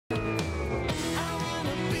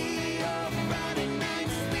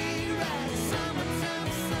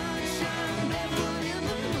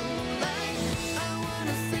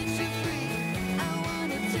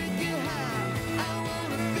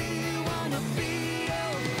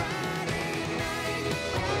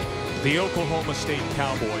The Oklahoma State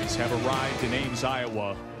Cowboys have arrived in Ames,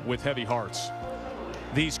 Iowa with heavy hearts.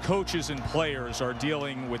 These coaches and players are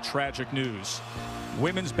dealing with tragic news.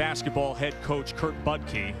 Women's basketball head coach Kurt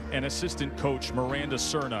Budke and assistant coach Miranda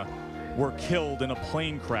Cerna were killed in a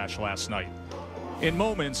plane crash last night. In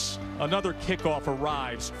moments, another kickoff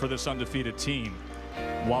arrives for this undefeated team,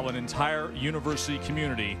 while an entire university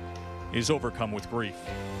community is overcome with grief.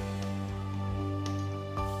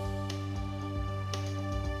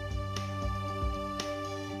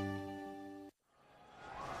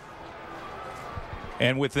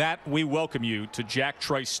 And with that, we welcome you to Jack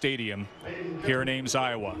Trice Stadium here in Ames,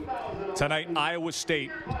 Iowa. Tonight, Iowa State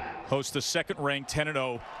hosts the second-ranked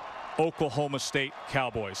 10-0 Oklahoma State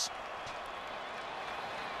Cowboys.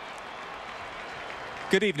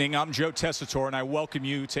 Good evening, I'm Joe Tessitore, and I welcome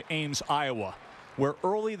you to Ames, Iowa, where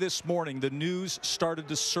early this morning the news started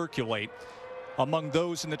to circulate among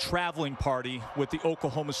those in the traveling party with the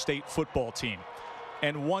Oklahoma State football team.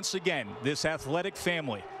 And once again, this athletic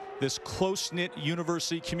family, this close-knit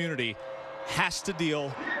university community, has to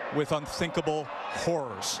deal with unthinkable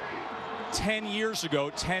horrors. 10 years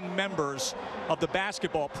ago, 10 members of the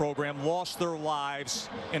basketball program lost their lives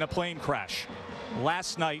in a plane crash.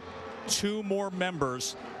 Last night, 2 more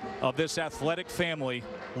members of this athletic family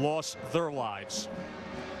lost their lives.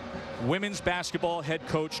 Women's basketball head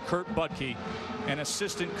coach Kurt Budke and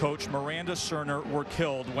assistant coach Miranda Cerna were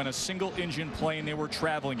killed when a single-engine plane they were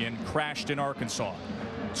traveling in crashed in Arkansas.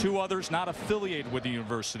 2 others not affiliated with the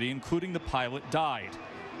university, including the pilot, died.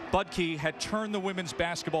 Budke had turned the women's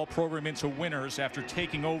basketball program into winners after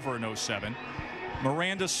taking over in '07.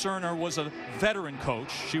 Miranda Cerna was a veteran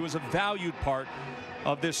coach. She was a valued part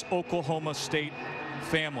of this Oklahoma State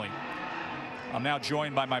family. I'm now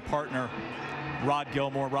joined by my partner, Rod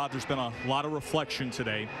Gilmore. Rod, there's been a lot of reflection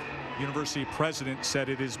today. University president said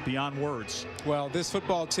it is beyond words. Well, this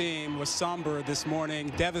football team was somber this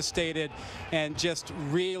morning, devastated, and just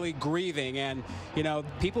really grieving. And, you know,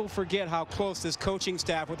 people forget how close this coaching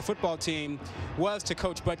staff with the football team was to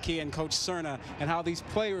Coach Budke and Coach Cerna, and how these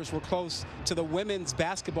players were close to the women's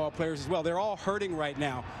basketball players as well. They're all hurting right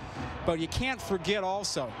now. But you can't forget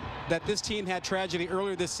also that this team had tragedy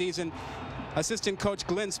earlier this season. Assistant coach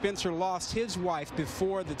Glenn Spencer lost his wife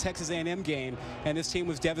before the Texas A&M game, and this team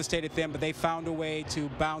was devastated then, but they found a way to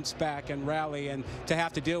bounce back and rally, and to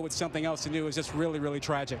have to deal with something else new is just really, really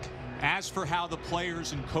tragic. As for how the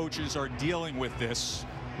players and coaches are dealing with this,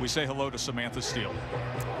 we say hello to Samantha Steele.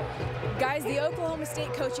 Guys, the Oklahoma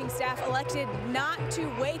State coaching staff elected not to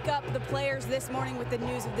wake up the players this morning with the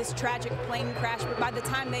news of this tragic plane crash, but by the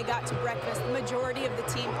time they got to breakfast, the majority of the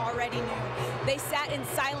team already knew. They sat in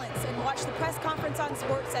silence and watched the press conference on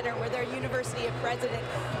SportsCenter where their university president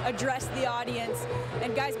addressed the audience.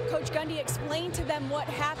 And guys, Coach Gundy explained to them what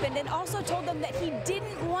happened and also told them that he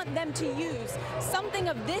didn't want them to use something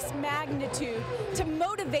of this magnitude to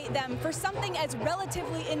motivate them for something as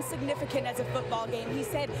relatively insignificant as a football game. He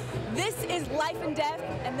said, this is life and death,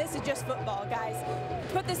 and this is just football, guys.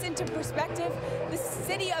 Put this into perspective, the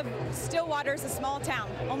city of Stillwater is a small town,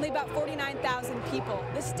 only about 49,000 people.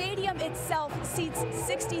 The stadium itself seats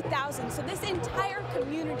 60,000, so this entire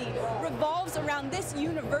community revolves around this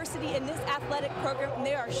university and this athletic program, and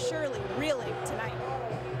they are surely reeling tonight.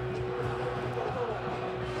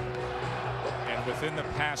 And within the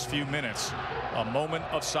past few minutes, a moment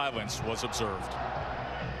of silence was observed.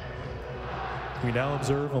 We now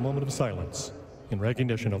observe a moment of silence in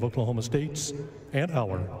recognition of Oklahoma State's and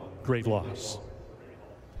our great loss.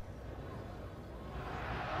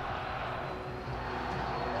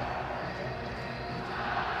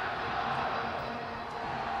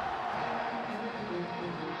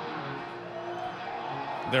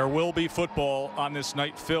 There will be football on this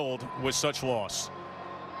night filled with such loss.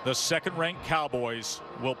 The second-ranked Cowboys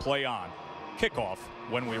will play on. Kickoff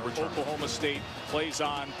when we return. Oklahoma State plays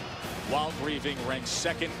on while grieving, ranked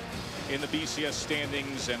second in the BCS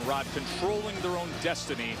standings, and Rod controlling their own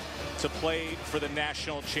destiny to play for the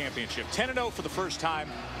national championship. 10-0 for the first time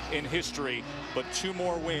in history, but 2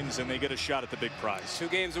 more wins and they get a shot at the big prize. 2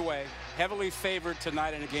 games away, heavily favored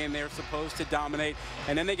tonight in a game they're supposed to dominate,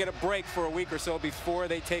 and then they get a break for a week or so before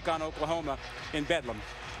they take on Oklahoma in Bedlam.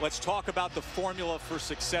 Let's talk about the formula for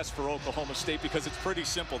success for Oklahoma State, because it's pretty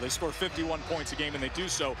simple. They score 51 points a game, and they do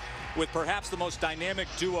so with perhaps the most dynamic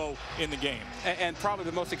duo in the game. And probably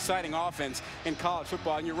the most exciting offense in college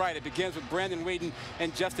football. And you're right, it begins with Brandon Wheedon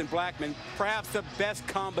and Justin Blackmon, perhaps the best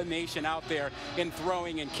combination out there in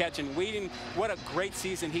throwing and catching. Wheedon, what a great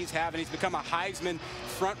season he's having. He's become a Heisman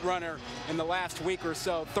front runner in the last week or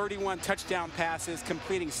so. 31 touchdown passes,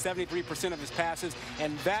 completing 73% of his passes,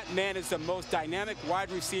 and that man is the most dynamic wide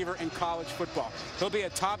receiver receiver in college football. He'll be a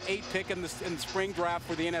top 8 pick in the spring draft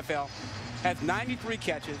for the NFL. Has 93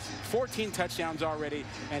 catches, 14 touchdowns already,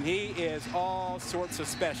 and he is all sorts of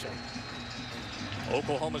special.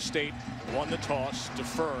 Oklahoma State won the toss,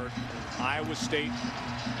 deferred. Iowa State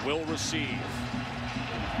will receive.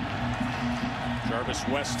 Jarvis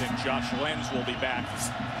West and Josh Lenz will be back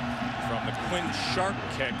from the Quinn Sharp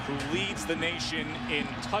kick, who leads the nation in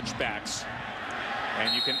touchbacks.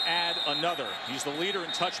 And you can add another. He's the leader in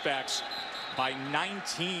touchbacks by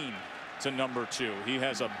 19 to number 2. He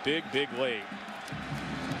has a big, big leg.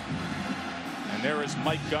 And there is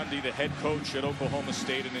Mike Gundy, the head coach at Oklahoma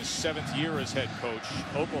State in his 7th year as head coach.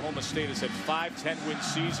 Oklahoma State has had 5 10-win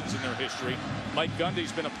seasons in their history. Mike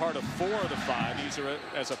Gundy's been a part of 4 of the 5, either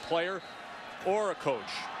as a player or a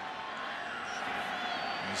coach.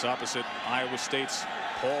 He's opposite Iowa State's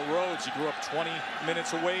Paul Rhodes. He grew up 20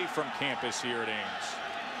 minutes away from campus here at Ames.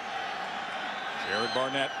 Jered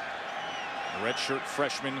Barnett, a redshirt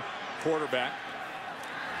freshman quarterback.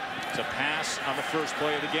 It's a pass on the first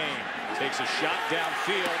play of the game. Takes a shot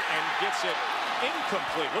downfield and gets it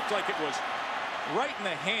incomplete. Looked like it was right in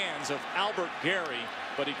the hands of Albert Gary,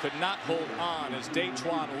 but he could not hold on as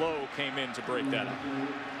Daquan Lowe came in to break that up.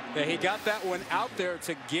 Yeah, he got that one out there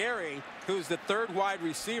to Gary, who's the 3rd wide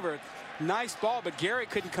receiver. Nice ball, but Gary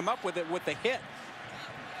couldn't come up with it with the hit.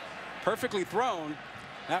 Perfectly thrown.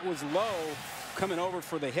 That was Lowe coming over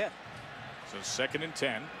for the hit. So 2nd and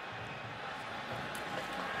 10.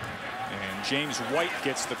 And James White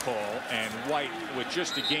gets the call, and White with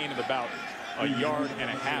just a gain of about a yard and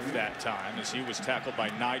a half that time as he was tackled by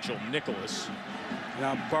Nigel Nicholas.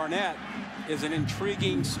 Now Barnett is an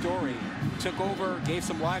intriguing story. Took over, gave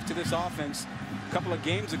some life to this offense a couple of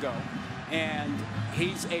games ago, and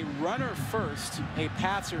he's a runner first, a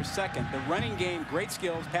passer second. The running game, great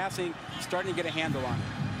skills, passing, starting to get a handle on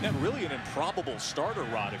it. And really an improbable starter,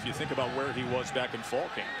 Rod, if you think about where he was back in fall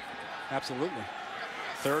camp. Absolutely.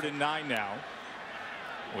 3rd and 9 now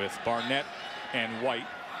with Barnett and White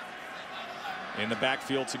in the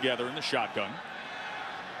backfield together in the shotgun.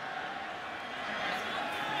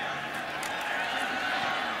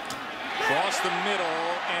 Across the middle,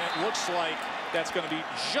 and it looks like that's going to be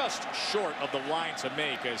just short of the line to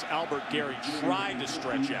make as Albert Gary tried to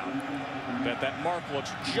stretch out. But that mark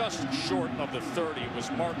looks just short of the 30. It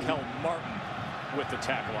was Markel Martin with the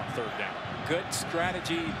tackle on 3rd down. Good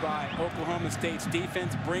strategy by Oklahoma State's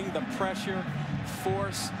defense. Bring the pressure,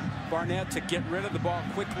 force Barnett to get rid of the ball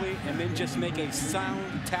quickly, and then just make a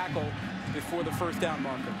sound tackle before the 1st down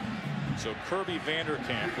marker. So Kirby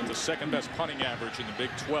Vanderkamp, with the 2nd best punting average in the Big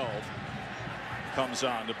 12, comes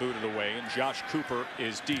on to boot it away, and Josh Cooper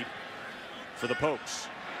is deep for the Pokes.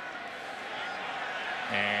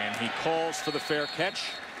 And he calls for the fair catch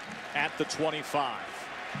at the 25.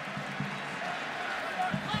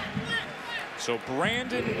 So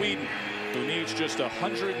Brandon Wheedon, who needs just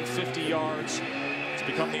 150 yards to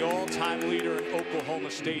become the all-time leader in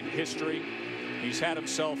Oklahoma State history. He's had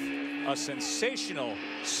himself a sensational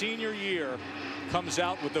senior year. Comes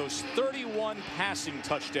out with those 31 passing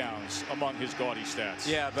touchdowns among his gaudy stats.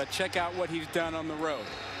 Yeah, but check out what he's done on the road.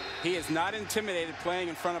 He is not intimidated playing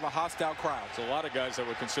in front of a hostile crowd. There's a lot of guys that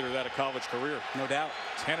would consider that a college career. No doubt.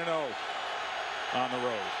 10-0 on the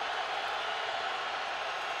road.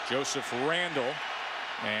 Joseph Randall,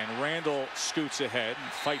 and Randall scoots ahead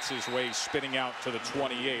and fights his way spinning out to the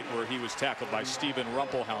 28, where he was tackled by Stephen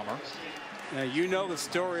Rumpelhelmer. Now, you know the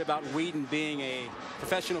story about Wheedon being a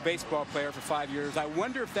professional baseball player for 5 years. I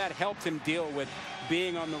wonder if that helped him deal with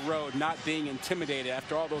being on the road, not being intimidated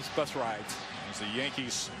after all those bus rides. It was the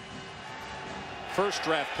Yankees' 1st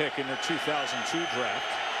draft pick in their 2002 draft.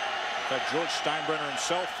 In fact, George Steinbrenner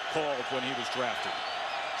himself called when he was drafted.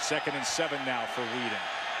 2nd and 7 now for Wheedon.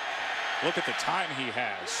 Look at the time he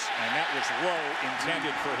has, and that was low,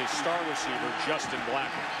 intended for his star receiver, Justin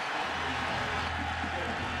Blackmon.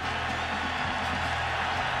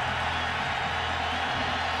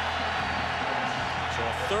 So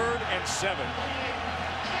a 3rd and 7.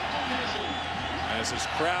 As this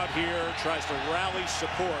crowd here tries to rally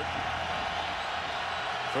support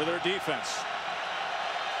for their defense.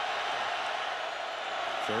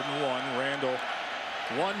 3rd and 1, Randall.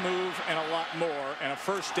 One move and a lot more, and a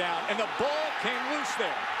 1st down, and the ball came loose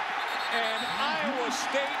there. And Iowa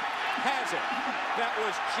State has it. That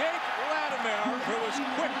was Jake Latimer, who was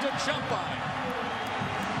quick to jump on it.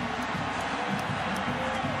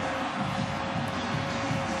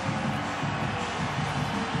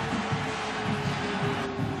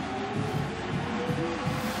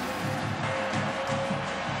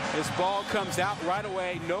 This ball comes out right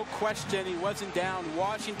away, no question. He wasn't down.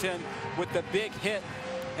 Washington with the big hit,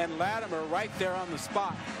 and Latimer right there on the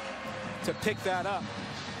spot to pick that up.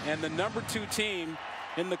 And the #2 team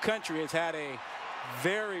in the country has had a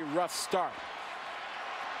very rough start.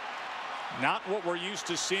 Not what we're used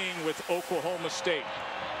to seeing with Oklahoma State.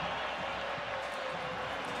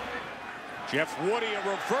 Jeff Woody, a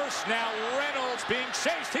reverse now. Reynolds being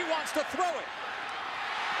chased. He wants to throw it.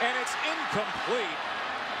 And it's incomplete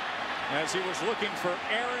as he was looking for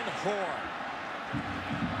Aaron Horn.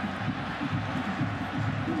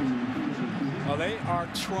 Well, they are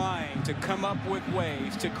trying to come up with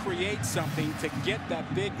ways to create something to get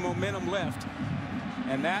that big momentum lift.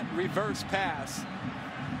 And that reverse pass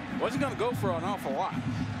wasn't going to go for an awful lot.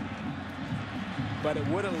 But it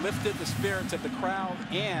would have lifted the spirits of the crowd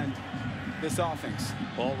and this offense.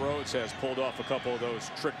 Paul Rhodes has pulled off a couple of those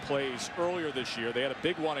trick plays earlier this year. They had a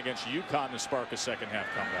big one against UConn to spark a second half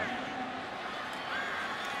comeback.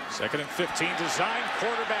 2nd and 15, designed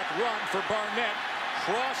quarterback run for Barnett.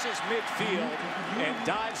 Crosses midfield and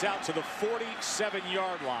dives out to the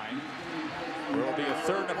 47-yard line. There will be a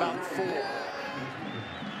 3rd and about 4.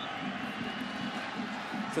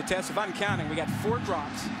 So, Tess, if I'm counting, we got 4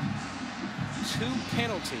 drops, 2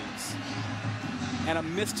 penalties, and a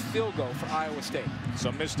missed field goal for Iowa State.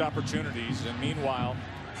 Some missed opportunities, and meanwhile,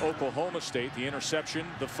 Oklahoma State, the interception,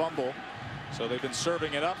 the fumble. So they've been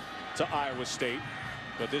serving it up to Iowa State,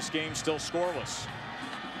 but this game still scoreless.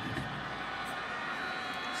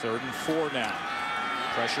 3rd and 4 now.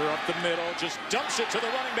 Pressure up the middle, just dumps it to the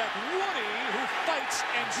running back, Woody, who fights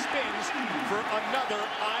and spins for another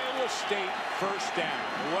Iowa State first down.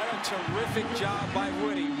 What a terrific job by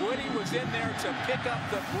Woody. Woody was in there to pick up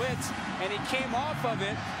the blitz, and he came off of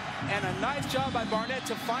it. And a nice job by Barnett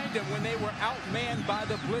to find him when they were outmanned by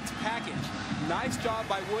the blitz package. Nice job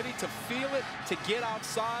by Woody to feel it, to get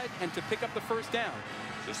outside, and to pick up the first down.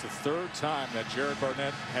 Just the 3rd time that Jered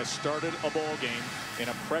Barnett has started a ball game in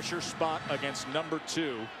a pressure spot against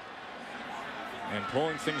 #2, and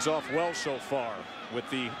pulling things off well so far, with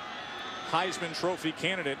the Heisman Trophy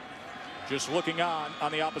candidate just looking on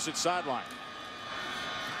the opposite sideline.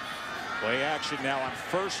 Play action now on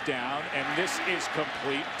 1st down, and this is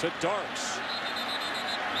complete to Darks.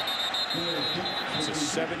 It's a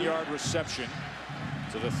 7-yard reception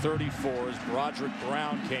to the 34 as Broderick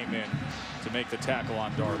Brown came in to make the tackle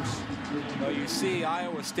on Darks. Well, you see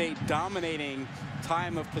Iowa State dominating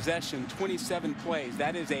time of possession, 27 plays.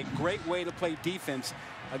 That is a great way to play defense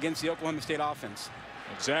against the Oklahoma State offense.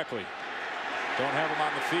 Exactly. Don't have him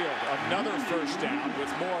on the field. Another 1st down with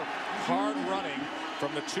more hard running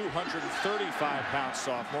from the 235-pound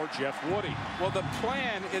sophomore Jeff Woody. Well, the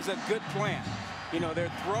plan is a good plan. You know,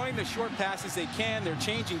 they're throwing the short passes they can. They're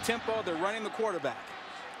changing tempo. They're running the quarterback.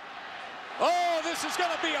 Oh, this is going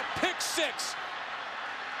to be a pick 6.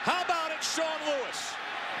 How about it, Sean Lewis?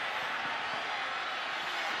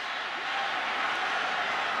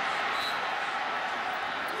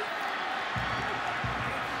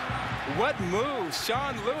 What moves?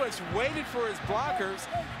 Sean Lewis waited for his blockers.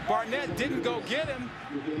 Barnett didn't go get him,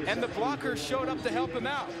 and the blockers showed up to help him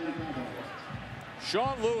out.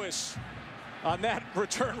 Sean Lewis on that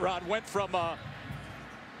return run went from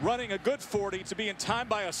running a good 40 to being timed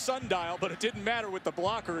by a sundial, but it didn't matter with the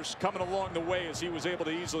blockers coming along the way as he was able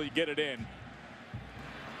to easily get it in.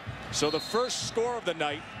 So the first score of the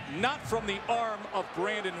night, not from the arm of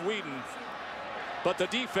Brandon Wheedon, but the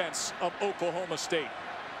defense of Oklahoma State.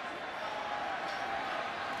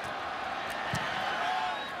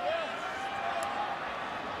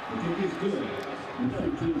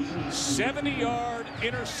 70-yard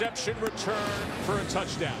interception return for a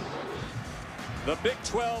touchdown. The Big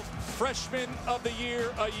 12 Freshman of the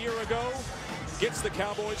Year a year ago gets the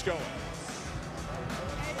Cowboys going.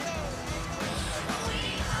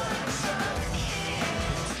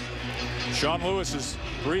 Sean Lewis is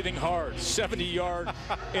breathing hard. 70-yard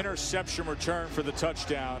interception return for the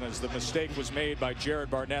touchdown, as the mistake was made by Jered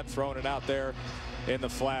Barnett throwing it out there in the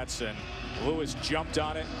flats, and Lewis jumped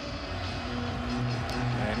on it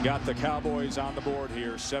and got the Cowboys on the board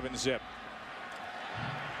here, 7-zip.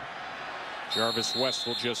 Jarvis West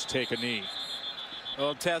will just take a knee.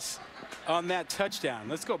 Well, Tess, on that touchdown,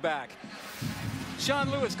 let's go back. Sean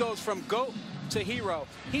Lewis goes from goat to hero.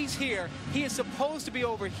 He's here. He is supposed to be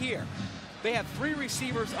over here. They have 3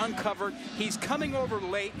 receivers uncovered. He's coming over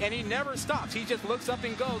late, and he never stops. He just looks up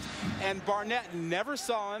and goes, and Barnett never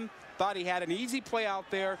saw him. Thought he had an easy play out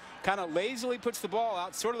there, kind of lazily puts the ball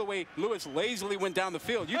out, sort of the way Lewis lazily went down the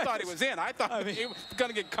field. You thought he was in. I thought he was going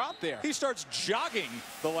to get caught there. He starts jogging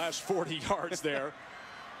the last 40 yards there,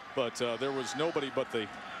 but there was nobody but the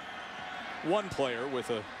one player with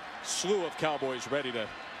a slew of Cowboys ready to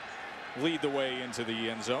lead the way into the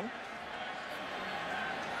end zone.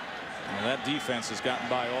 Well, that defense has gotten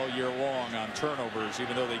by all year long on turnovers,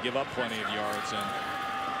 even though they give up plenty of yards, and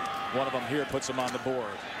one of them here puts them on the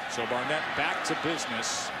board. So Barnett back to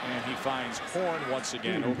business, and he finds Horn once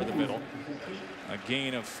again over the middle. A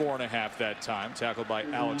gain of 4.5 that time, tackled by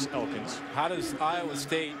Alex Elkins. How does Iowa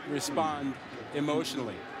State respond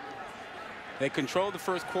emotionally? They control the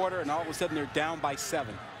first quarter, and all of a sudden they're down by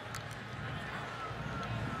 7.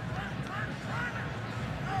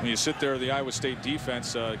 When you sit there, the Iowa State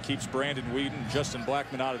defense keeps Brandon Wheedon, Justin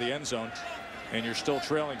Blackmon out of the end zone, and you're still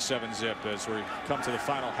trailing 7-zip as we come to the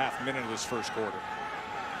final half minute of this first quarter.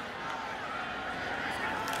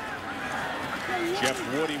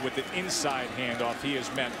 Jeff Woody with the inside handoff. He is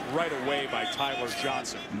met right away by Tyler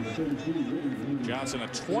Johnson. Johnson, a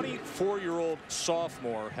 24-year-old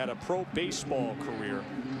sophomore, had a pro baseball career,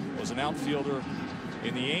 was an outfielder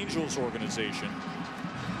in the Angels organization.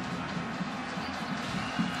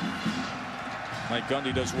 Mike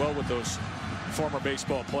Gundy does well with those former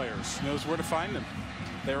baseball players. Knows where to find them.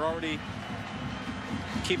 They're already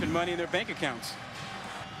keeping money in their bank accounts.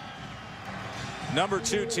 Number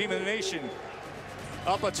 2 team in the nation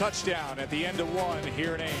up a touchdown at the end of 1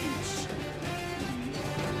 here in Ames.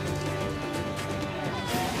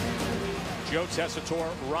 Joe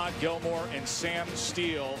Tessitore, Rod Gilmore, and Sam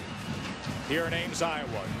Steele here in Ames,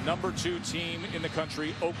 Iowa. Number 2 team in the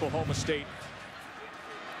country, Oklahoma State,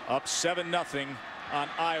 up 7-0 on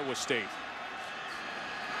Iowa State.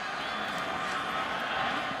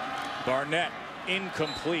 Barnett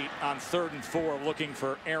incomplete on 3rd and 4, looking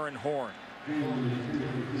for Aaron Horn.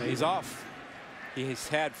 He's off. He's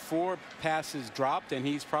had 4 passes dropped, and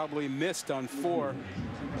he's probably missed on 4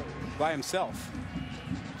 by himself.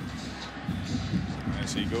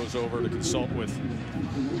 As he goes over to consult with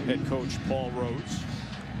head coach Paul Rhodes.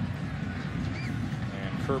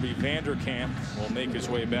 And Kirby Vanderkamp will make his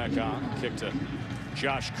way back on. Kick to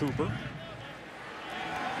Josh Cooper.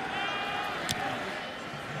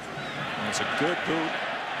 And it's a good boot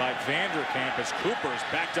by Vanderkamp as Cooper is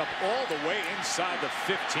backed up all the way inside the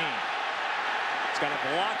 15. He's got a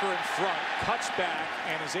blocker in front, cuts back,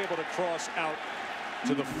 and is able to cross out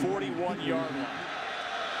to the 41-yard line.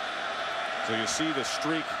 So you see the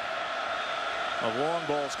streak of long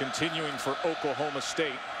balls continuing for Oklahoma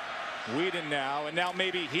State. Wheedon now, and now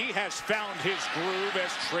maybe he has found his groove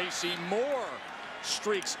as Tracy Moore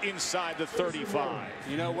streaks inside the 35.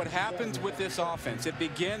 You know what happens with this offense? It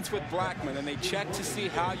begins with Blackmon, and they check to see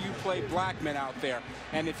how you play Blackmon out there.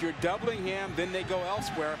 And if you're doubling him, then they go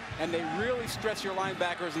elsewhere, and they really stress your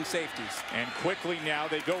linebackers and safeties. And quickly now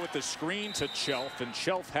they go with the screen to Chelf, and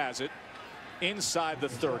Chelf has it inside the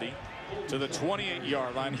 30 to the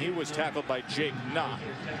 28-yard line. He was tackled by Jake Knott.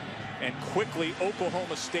 And quickly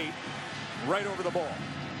Oklahoma State right over the ball,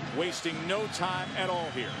 wasting no time at all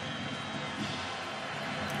here.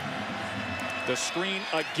 The screen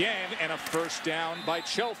again, and a first down by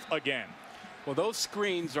Chelf again. Well, those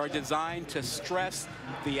screens are designed to stress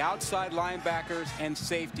the outside linebackers and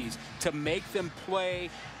safeties, to make them play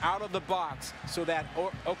out of the box so that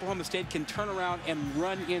Oklahoma State can turn around and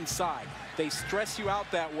run inside. They stress you out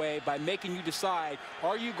that way by making you decide,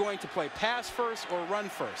 are you going to play pass first or run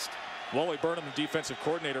first? Wally Burnham, the defensive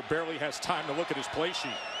coordinator, barely has time to look at his play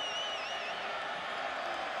sheet.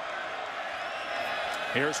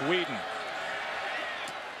 Here's Wheedon.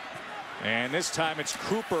 And this time it's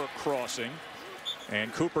Cooper crossing.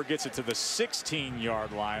 And Cooper gets it to the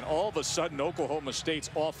 16-yard line. All of a sudden, Oklahoma State's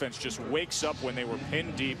offense just wakes up when they were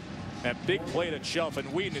pinned deep. That big play to Chelf, and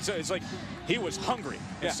Wheedon, it's like he was hungry.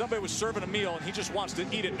 Yeah. And somebody was serving a meal, and he just wants to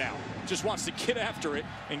eat it now. Just wants to get after it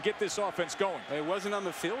and get this offense going. It wasn't on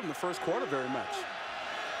the field in the first quarter very much.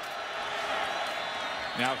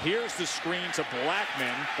 Now here's the screen to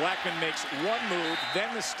Blackmon. Blackmon makes one move,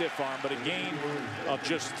 then the stiff arm, but a gain of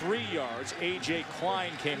just 3 yards. A.J.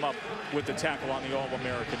 Klein came up with the tackle on the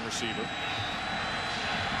All-American receiver.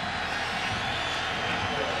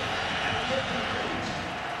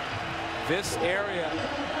 This area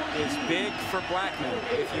is big for Blackmon.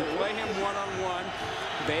 If you play him one-on-one,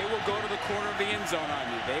 they will go to the corner of the end zone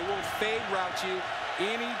on you. They will fade route you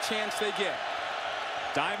any chance they get.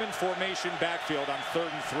 Diamond formation backfield on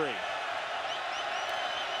 3rd and 3.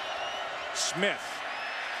 Smith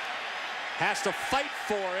has to fight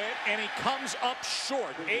for it, and he comes up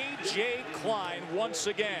short. A.J. Klein once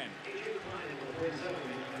again.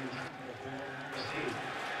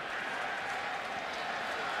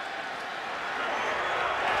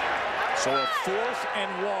 So a 4th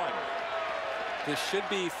and 1. This should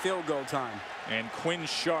be field goal time. And Quinn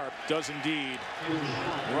Sharp does indeed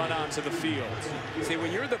run onto the field. See,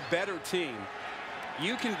 when you're the better team,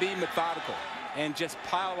 you can be methodical. and just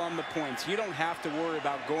pile on the points. You don't have to worry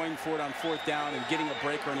about going for it on 4th down and getting a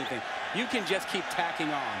break or anything. You can just keep tacking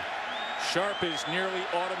on. Sharp is nearly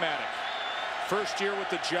automatic. First year with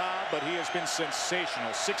the job, but he has been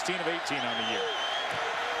sensational. 16 of 18 on the year.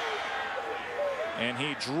 And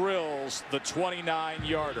he drills the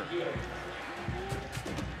 29-yarder.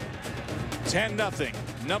 10-0.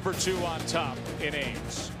 Number 2 on top in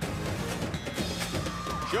Ames.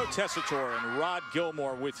 Joe Tessitore and Rod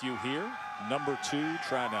Gilmore with you here. Number 2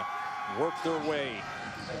 trying to work their way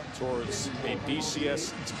towards a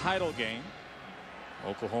BCS title game.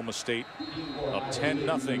 Oklahoma State up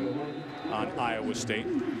 10-0 on Iowa State.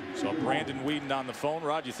 So Brandon Wheedon on the phone.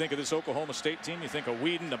 Rod, you think of this Oklahoma State team, you think of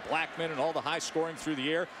Wheedon, the Blackmon, and all the high scoring through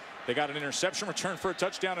the air. They got an interception return for a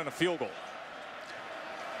touchdown and a field goal.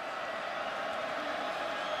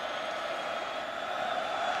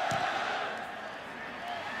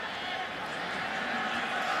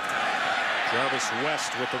 Jarvis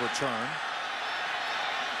West with the return.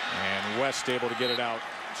 And West able to get it out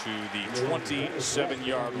to the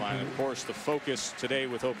 27-yard line. Of course, the focus today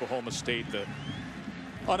with Oklahoma State, the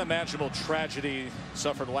unimaginable tragedy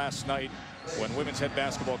suffered last night when women's head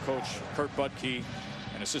basketball coach Kurt Budke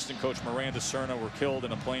and assistant coach Miranda Serna were killed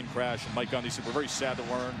in a plane crash. And Mike Gundy said, we're very sad to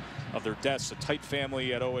learn of their deaths. A tight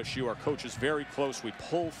family at OSU. Our coaches very close. We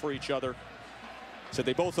pull for each other. Said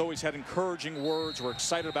they both always had encouraging words. We're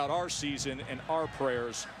excited about our season, and our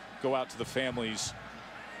prayers go out to the families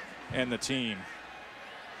and the team.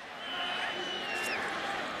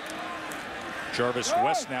 Jarvis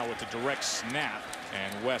West now with the direct snap,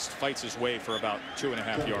 and West fights his way for about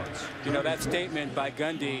 2.5 yards. You know, that statement by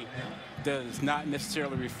Gundy does not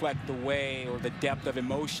necessarily reflect the way or the depth of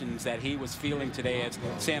emotions that he was feeling today, as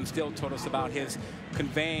Sam Still told us about his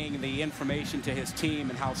conveying the information to his team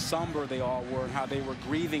and how somber they all were and how they were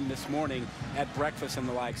grieving this morning at breakfast and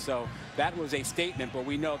the like. So that was a statement, but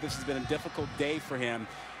we know this has been a difficult day for him.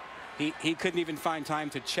 He couldn't even find time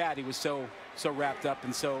to chat. He was so wrapped up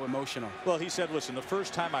and so emotional. Well, he said, listen, the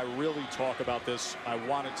first time I really talk about this, I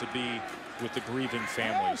want it to be with the grieving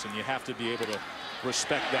families, and you have to be able to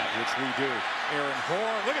respect that, which we do. Aaron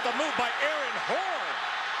Horn, look at the move by Aaron Horn,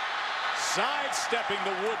 sidestepping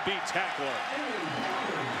the would-be tackler.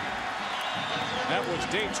 That was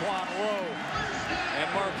Daytwan Lowe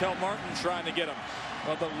and Markel Martin trying to get him.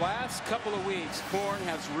 Well, the last couple of weeks, Horn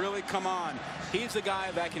has really come on. He's the guy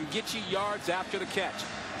that can get you yards after the catch.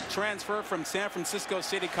 Transfer from San Francisco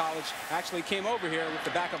City College, actually came over here with the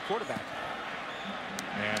backup quarterback.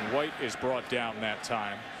 And White is brought down that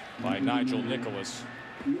time by Nigel Nicholas.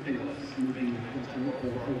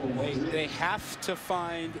 They have to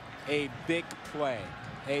find a big play,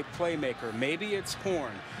 a playmaker. Maybe it's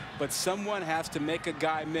Horn, but someone has to make a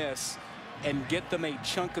guy miss and get them a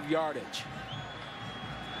chunk of yardage.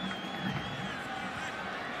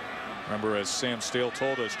 Remember, as Sam Stale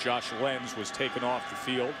told us, Josh Lenz was taken off the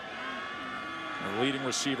field. The leading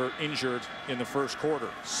receiver injured in the first quarter.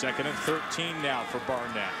 2nd and 13 now for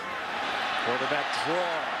Barnett. Quarterback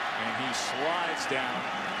draw, and he slides down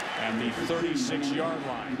at the 36-yard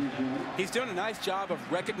line. He's doing a nice job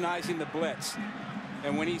of recognizing the blitz,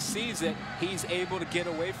 and when he sees it, he's able to get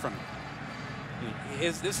away from it.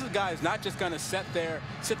 This is a guy who's not just going to sit there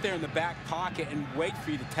in the back pocket and wait for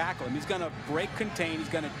you to tackle him. He's going to break contain. He's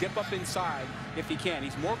going to dip up inside if he can.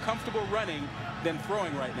 He's more comfortable running than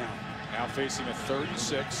throwing right now. Now facing a 3rd and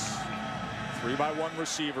 6. 3-by-1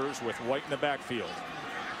 receivers with White in the backfield.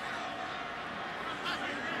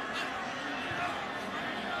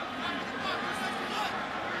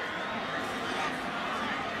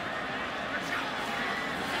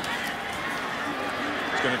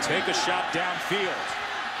 Going to take a shot downfield,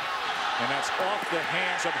 and that's off the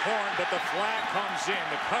hands of Horn, but the flag comes in.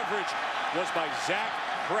 The coverage was by Zach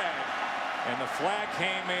Craig, and the flag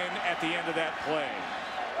came in at the end of that play.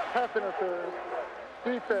 Pass interference,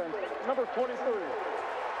 defense, number 23,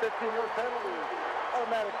 15-yard penalty,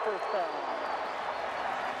 automatic first down.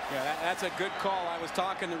 Yeah, that's a good call. I was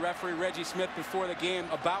talking to referee Reggie Smith before the game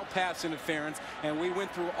about pass interference, and we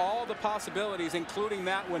went through all the possibilities, including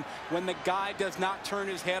that one when the guy does not turn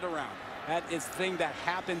his head around. That is the thing that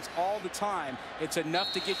happens all the time. It's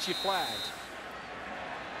enough to get you flagged.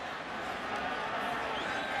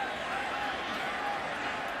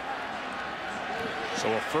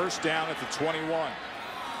 So a first down at the 21.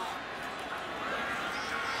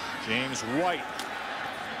 James White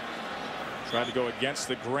tried to go against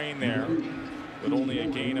the grain there, but only a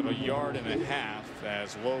gain of 1.5 yards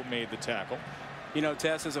as Lowe made the tackle. You know,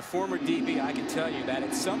 Tess, as a former DB, I can tell you that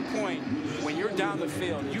at some point when you're down the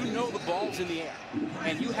field, you know the ball's in the air,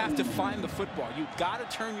 and you have to find the football. You've got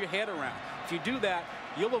to turn your head around. If you do that,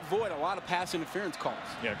 you'll avoid a lot of pass interference calls.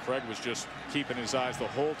 Yeah, Craig was just keeping his eyes the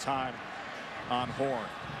whole time on Horn.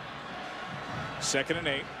 2nd and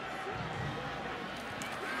 8.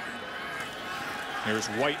 Here's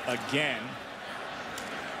White again.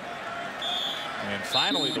 And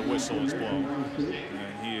finally the whistle is blown.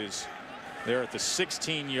 And he is there at the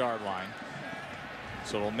 16-yard line.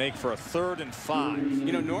 So it'll make for a 3rd and 5.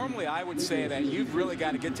 You know, normally I would say that you've really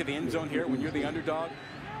got to get to the end zone here when you're the underdog.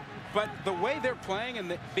 But the way they're playing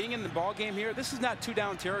and being in the ball game here, this is not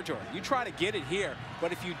 2-down territory. You try to get it here,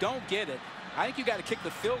 but if you don't get it, I think you got to kick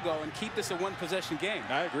the field goal and keep this a 1-possession game.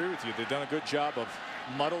 I agree with you. They've done a good job of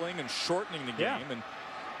muddling and shortening the game and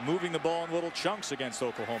moving the ball in little chunks against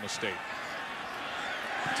Oklahoma State.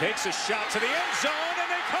 Takes a shot to the end zone, and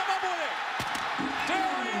they come up with it.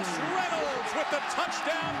 Darius Reynolds with the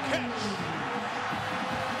touchdown catch.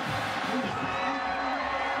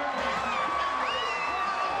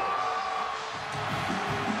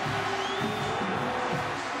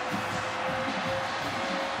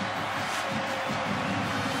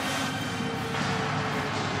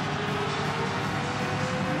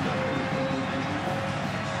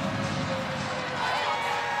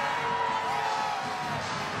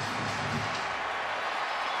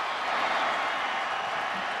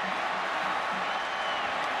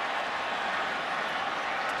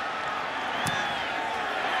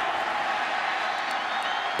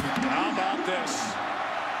 This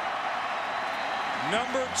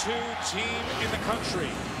number 2 team in the country,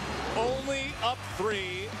 only up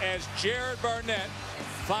 3 as Jered Barnett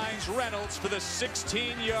finds Reynolds for the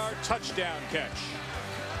 16-yard touchdown catch.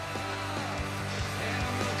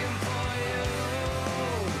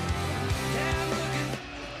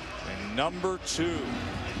 And number 2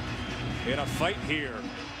 in a fight here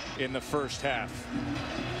in the first half.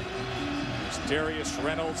 Darius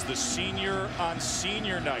Reynolds, the senior on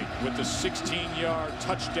senior night, with the 16-yard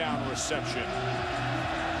touchdown reception.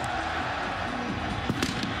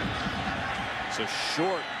 It's a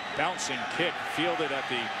short bouncing kick fielded at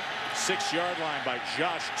the 6-yard line by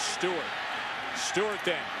Josh Stewart. Stewart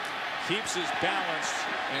then keeps his balance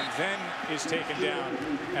and then is taken down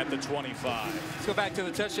at the 25. Let's go back to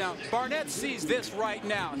the touchdown. Barnett sees this right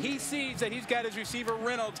now. He sees that he's got his receiver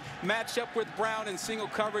Reynolds matched up with Brown in single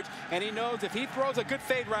coverage, and he knows if he throws a good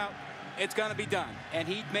fade route, it's going to be done. And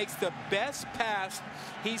he makes the best pass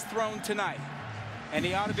he's thrown tonight, and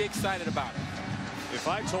he ought to be excited about it. If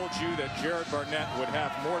I told you that Jered Barnett would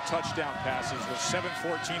have more touchdown passes with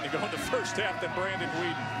 7:14 to go in the first half than Brandon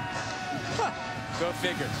Wheedon. Go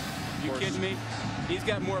figure. You kidding me? He's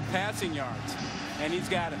got more passing yards, and he's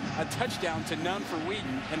got a touchdown to none for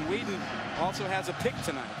Wheedon, and Wheedon also has a pick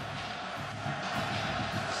tonight.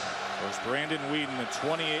 There's Brandon Wheedon, the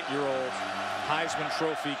 28-year-old Heisman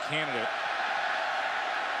Trophy candidate,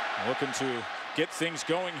 looking to get things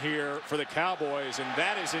going here for the Cowboys, and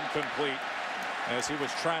that is incomplete as he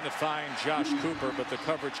was trying to find Josh Cooper, but the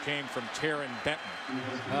coverage came from Taron Benton.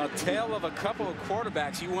 A tale of a couple of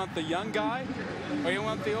quarterbacks. You want the young guy or you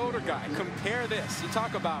want the older guy? Compare this. You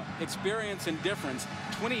talk about experience and difference.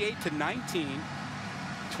 28-19,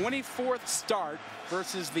 24th start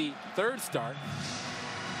versus the 3rd start.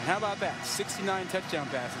 And how about that? 69 touchdown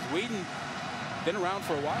passes. Wheedon been around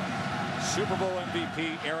for a while. Super Bowl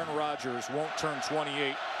MVP Aaron Rodgers won't turn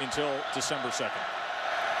 28 until December 2nd.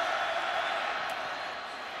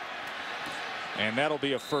 And that'll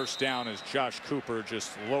be a first down as Josh Cooper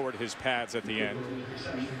just lowered his pads at the end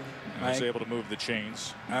and was able to move the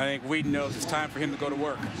chains. I think Wheedon knows it's time for him to go to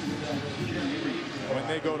work. When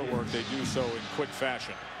they go to work, they do so in quick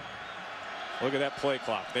fashion. Look at that play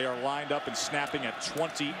clock. They are lined up and snapping at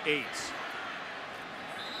 28.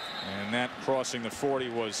 And that crossing the 40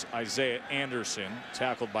 was Isaiah Anderson,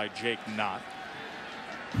 tackled by Jake Knott.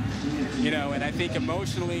 You know, and I think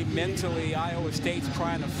emotionally, mentally, Iowa State's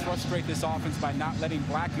trying to frustrate this offense by not letting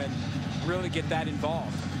Blackmon really get that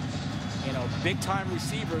involved. You know, big-time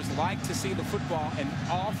receivers like to see the football an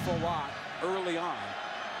awful lot early on.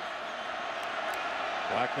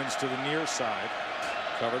 Blackmon's to the near side,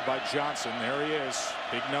 covered by Johnson. There he is,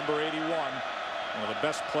 big number 81, one of the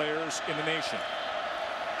best players in the nation.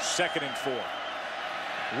 2nd and 4.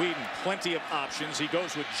 Wheedon, plenty of options. He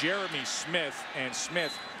goes with Jeremy Smith, and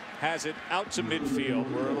Smith has it out to midfield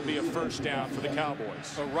where it'll be a first down for the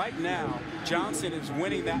Cowboys. But right now, Johnson is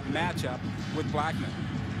winning that matchup with Blackmon,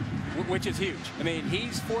 which is huge. I mean,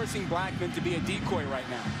 he's forcing Blackmon to be a decoy right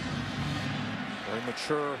now. Very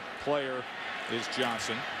mature player is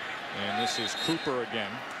Johnson. And this is Cooper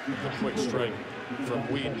again with the quick strike from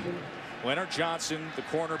Wheedon. Leonard Johnson, the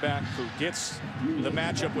cornerback who gets the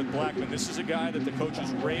matchup with Blackmon. This is a guy that the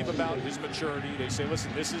coaches rave about his maturity. They say,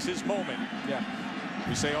 listen, this is his moment. Yeah.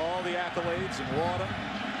 We say all the accolades and laud them.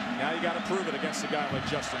 Now you got to prove it against a guy like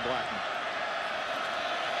Justin Blackmon.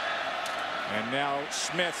 And now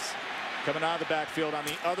Smith coming out of the backfield on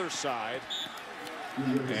the other side.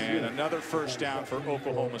 And another first down for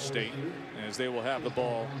Oklahoma State, as they will have the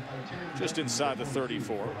ball just inside the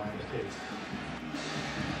 34.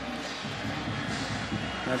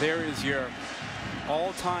 Now there is your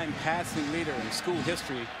all-time passing leader in school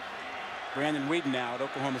history, Brandon Wheedon, now at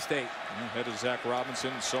Oklahoma State. Ahead of Zach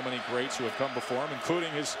Robinson and so many greats who have come before him,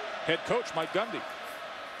 including his head coach, Mike Gundy.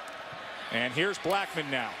 And here's Blackmon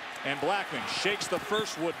now. And Blackmon shakes the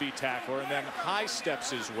first would-be tackler and then high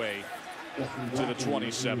steps his way to the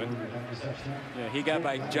 27. Yeah, he got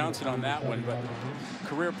by Johnson on that one, but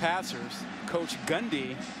career passers, Coach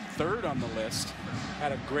Gundy, third on the list,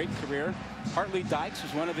 had a great career. Hartley Dykes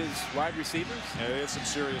was one of his wide receivers. Yeah, they had some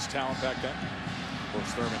serious talent back then. Of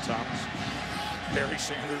course, Thurman Thomas, Barry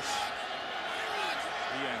Sanders,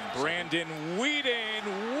 and Brandon Wheedon.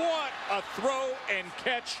 What a throw and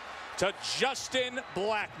catch to Justin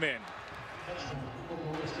Blackmon.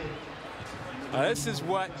 This is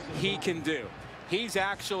what he can do. He's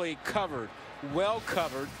actually covered, well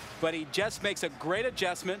covered, but he just makes a great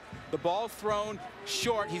adjustment. The ball thrown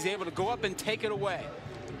short, he's able to go up and take it away.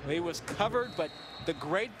 He was covered, but the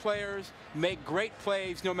great players make great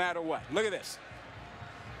plays no matter what. Look at this.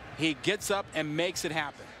 He gets up and makes it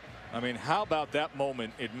happen. I mean, how about that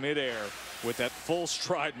moment in midair with that full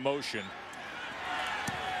stride motion?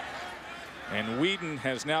 And Wheedon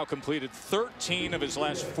has now completed 13 of his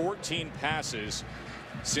last 14 passes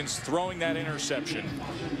since throwing that interception.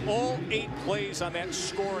 All 8 plays on that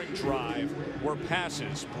scoring drive were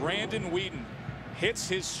passes. Brandon Wheedon hits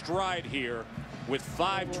his stride here with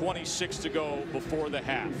 5:26 to go before the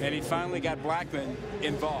half. And he finally got Blackmon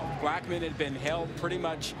involved. Blackmon had been held pretty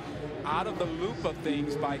much out of the loop of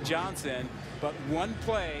things by Johnson, but one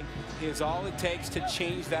play is all it takes to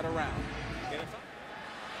change that around.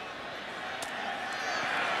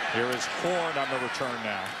 Here is Horn on the return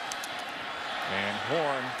now. And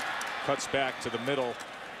Horn cuts back to the middle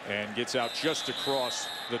and gets out just across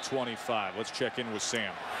the 25. Let's check in with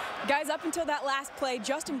Sam. Guys, up until that last play,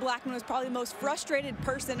 Justin Blackmon was probably the most frustrated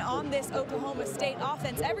person on this Oklahoma State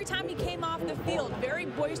offense. Every time he came off the field, very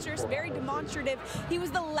boisterous, very demonstrative. He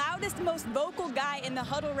was the loudest, most vocal guy in the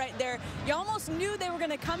huddle right there. You almost knew they were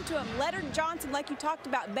going to come to him. Leonard Johnson, like you talked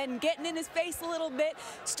about, been getting in his face a little bit,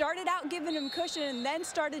 started out giving him cushion, and then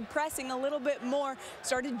started pressing a little bit more.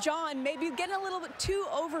 Started John maybe getting a little bit too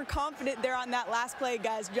overconfident there on that last play,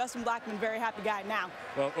 guys. Justin Blackmon, very happy guy now.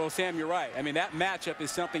 Well, Sam, you're right. I mean, that matchup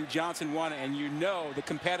is something Johnson wanted, and you know the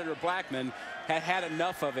competitor Blackmon had had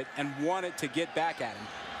enough of it and wanted to get back at him.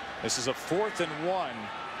 This is a 4th and 1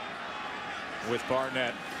 with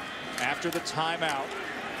Barnett after the timeout,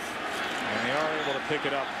 and they are able to pick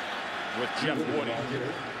it up with Jeff Woody.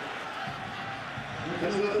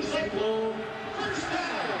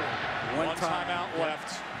 One timeout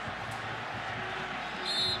left.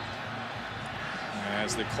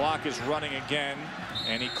 As the clock is running again,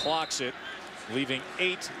 and he clocks it, leaving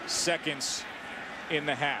 8 seconds in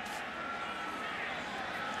the half.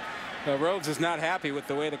 Rhodes is not happy with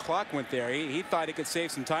the way the clock went there. He thought he could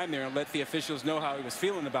save some time there and let the officials know how he was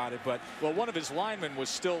feeling about it. But well, one of his linemen was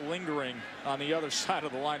still lingering on the other side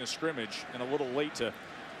of the line of scrimmage and a little late to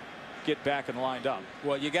get back and lined up.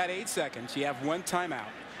 Well, you got 8 seconds. You have 1 timeout.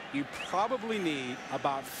 You probably need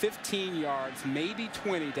about 15 yards, maybe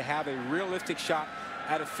 20, to have a realistic shot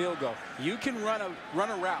at a field goal. You can run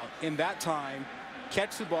a route in that time,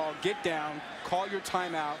 catch the ball, get down, call your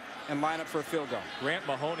timeout, and line up for a field goal. Grant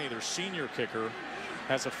Mahoney, their senior kicker,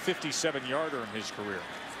 has a 57-yarder in his career.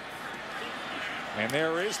 And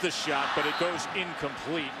there is the shot, but it goes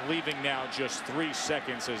incomplete, leaving now just 3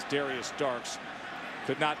 seconds as Darius Darks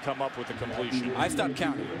could not come up with a completion. I stopped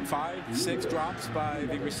counting. 5, 6 drops by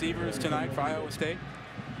the receivers tonight for Iowa State.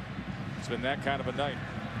 It's been that kind of a night.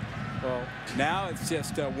 Well, now it's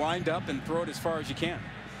just wind up and throw it as far as you can.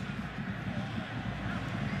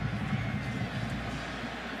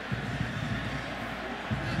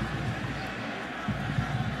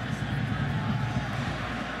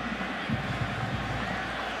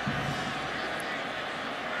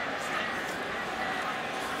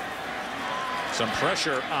 Some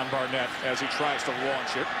pressure on Barnett as he tries to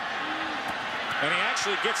launch it. And he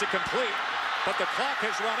actually gets it complete, but the clock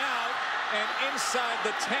has run out, and inside the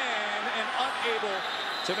 10 and unable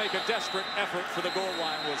to make a desperate effort for the goal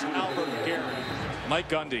line was Albert Garrett. Mike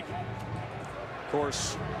Gundy. Of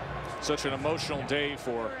course, such an emotional day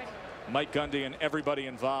for Mike Gundy and everybody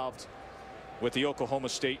involved with the Oklahoma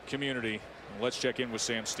State community. Let's check in with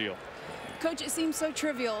Sam Steele. Coach, it seems so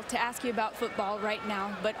trivial to ask you about football right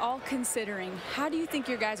now, but all considering, how do you think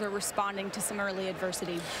your guys are responding to some early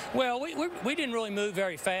adversity? Well, we didn't really move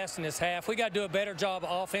very fast in this half. We got to do a better job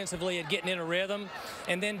offensively at getting in a rhythm,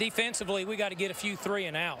 and then defensively, we got to get a few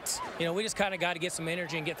 3-and-outs. You know, we just kind of got to get some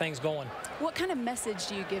energy and get things going. What kind of message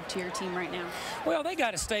do you give to your team right now? Well, they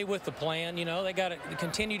got to stay with the plan. You know, they got to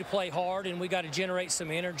continue to play hard, and we got to generate some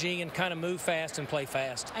energy and kind of move fast and play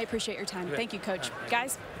fast. I appreciate your time. Thank you, Coach.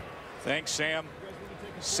 Guys. Thanks, Sam.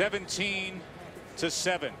 17-7.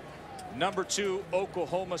 Number 2,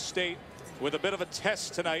 Oklahoma State, with a bit of a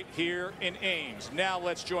test tonight here in Ames. Now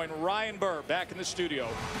let's join Ryan Burr back in the studio.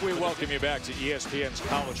 We welcome you back to ESPN's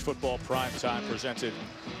College Football Primetime, presented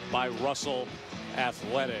by Russell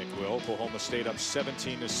Athletic, with Oklahoma State up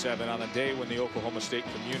 17-7 on a day when the Oklahoma State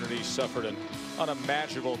community suffered an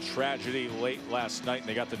unimaginable tragedy late last night, and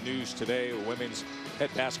they got the news today. Women's head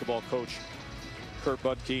basketball coach Kurt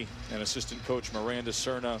Budke and assistant coach Miranda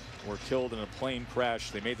Cerna were killed in a plane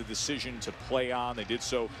crash. They made the decision to play on. They did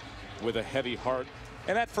so with a heavy heart.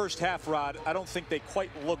 And that first half, Rod, I don't think they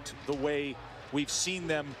quite looked the way we've seen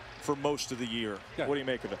them for most of the year. Yeah. What do you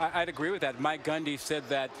make of it? I'd agree with that. Mike Gundy said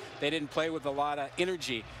that they didn't play with a lot of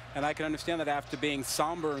energy, and I can understand that after being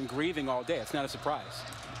somber and grieving all day. It's not a surprise.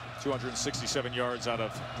 267 yards out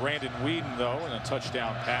of Brandon Wheedon, though, and a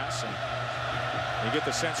touchdown pass. And you get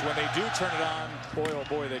the sense when they do turn it on, boy, oh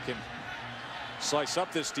boy, they can slice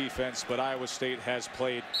up this defense, but Iowa State has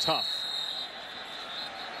played tough.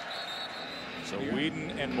 So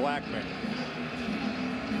Wheedon and Blackmon,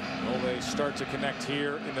 well, they start to connect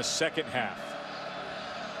here in the second half.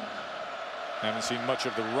 Haven't seen much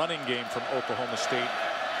of the running game from Oklahoma State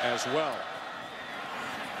as well.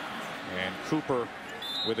 And Cooper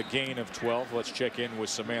with a gain of 12. Let's check in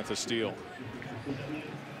with Samantha Steele.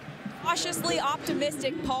 Cautiously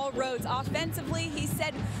optimistic Paul Rhodes. Offensively, he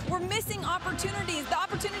said, we're missing opportunities. The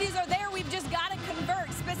opportunities are there. We've just got to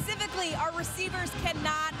convert. Specifically, our receivers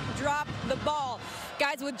cannot drop the ball.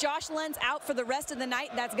 Guys, with Josh Lenz out for the rest of the night,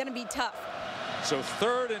 that's going to be tough. So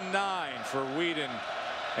 3rd and 9 for Wheedon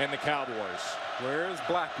and the Cowboys. Where's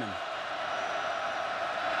Blackmon?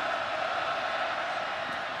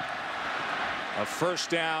 A first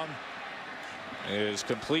down is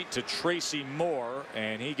complete to Tracy Moore,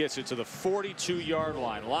 and he gets it to the 42-yard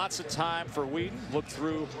line. Lots of time for Wheedon. Looked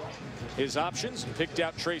through his options and picked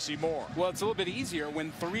out Tracy Moore. Well, it's a little bit easier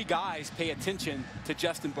when 3 guys pay attention to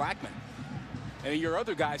Justin Blackmon. And your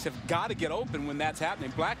other guys have got to get open when that's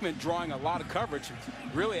happening. Blackmon drawing a lot of coverage,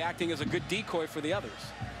 really acting as a good decoy for the others.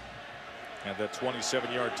 And that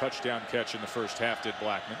 27-yard touchdown catch in the first half did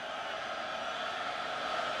Blackmon.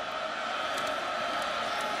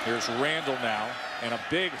 Here's Randall now, and a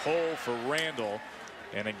big hole for Randall,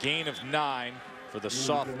 and a gain of 9 for the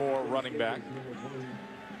sophomore running back.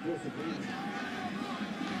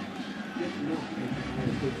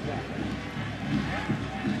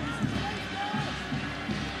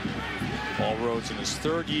 Paul Rhodes in his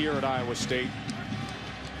 3rd year at Iowa State.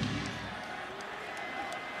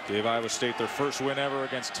 Gave Iowa State their first win ever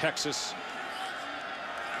against Texas.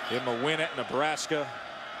 Gave them a win at Nebraska.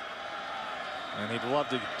 And he'd love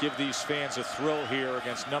to give these fans a thrill here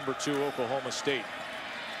against number 2 Oklahoma State.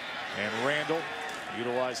 And Randall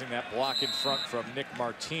utilizing that block in front from Nick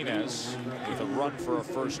Martinez with a run for a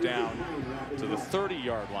first down to the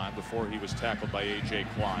 30-yard line before he was tackled by A.J.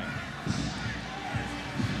 Klein.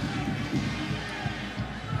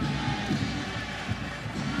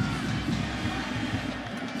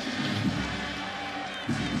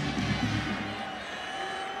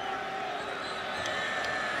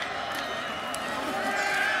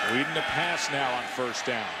 Wheedon to pass now on first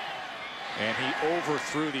down. And he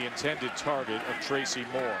overthrew the intended target of Tracy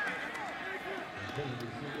Moore.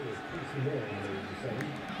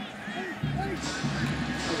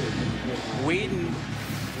 Wheedon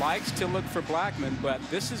likes to look for Blackmon, but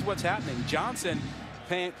this is what's happening. Johnson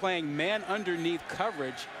playing man underneath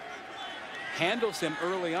coverage, handles him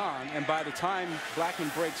early on, and by the time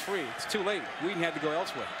Blackmon breaks free, it's too late. Wheedon had to go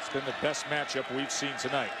elsewhere. It's been the best matchup we've seen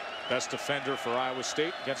tonight. Best defender for Iowa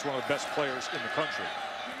State against one of the best players in the country.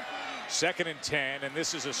 2nd and 10, and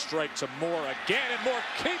this is a strike to Moore again, and Moore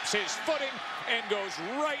keeps his footing and goes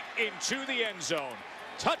right into the end zone.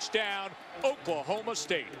 Touchdown, Oklahoma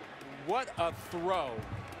State. What a throw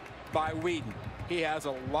by Wheedon. He has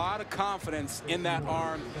a lot of confidence in that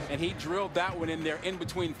arm, and he drilled that one in there in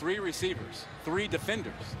between 3 receivers, 3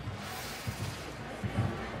 defenders.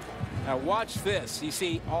 Now watch this. You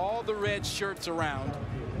see all the red shirts around.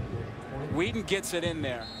 Wheedon gets it in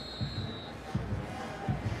there.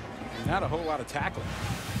 Not a whole lot of tackling.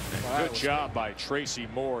 Good job by Tracy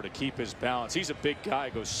Moore to keep his balance. He's a big guy,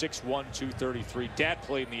 goes 6'1", 233. Dad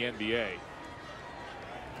played in the NBA.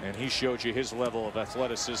 And he showed you his level of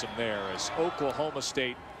athleticism there as Oklahoma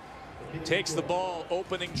State takes the ball.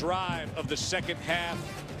 Opening drive of the second half.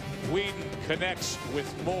 Wheedon connects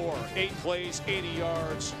with Moore. 8 plays, 80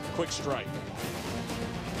 yards, quick strike.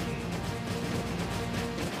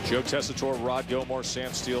 Joe Tessitore, Rod Gilmore,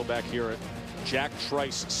 Sam Steele back here at Jack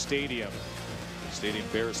Trice Stadium. The stadium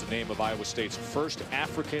bears the name of Iowa State's first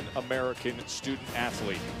African-American student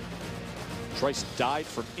athlete. Trice died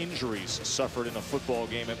from injuries suffered in a football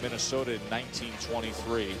game at Minnesota in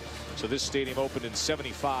 1923. So this stadium opened in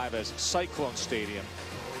 '75 as Cyclones Stadium.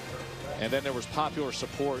 And then there was popular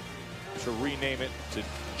support to rename it to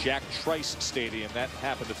Jack Trice Stadium. That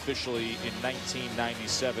happened officially in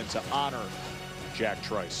 1997 to honor Jack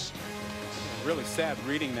Trice. Really sad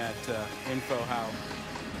reading that info, how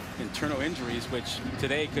internal injuries, which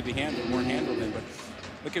today could be handled, weren't handled in, but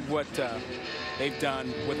look at what they've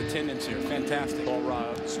done with attendance here. Fantastic. Paul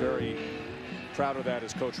Rod's very proud of that,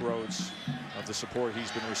 as Coach Rhodes, of the support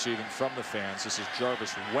he's been receiving from the fans. This is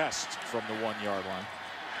Jarvis West from the 1-yard line.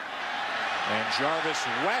 And Jarvis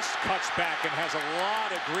West cuts back and has a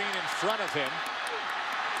lot of green in front of him.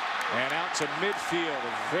 And out to midfield,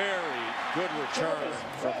 a very good return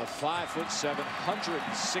from the 5'7",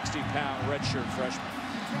 160-pound redshirt freshman.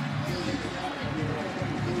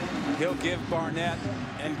 He'll give Barnett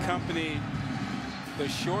and company the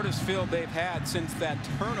shortest field they've had since that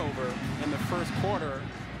turnover in the first quarter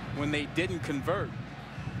when they didn't convert.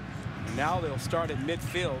 Now they'll start at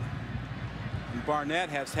midfield. And Barnett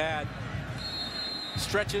has had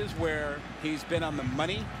stretches where he's been on the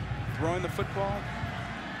money throwing the football,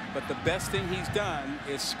 but the best thing he's done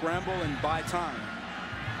is scramble and buy time.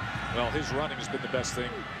 Well, his running has been the best thing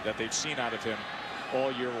that they've seen out of him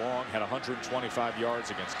all year long. Had 125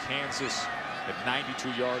 yards against Kansas, at 92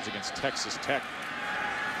 yards against Texas Tech.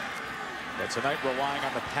 But tonight relying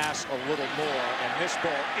on the pass a little more, and this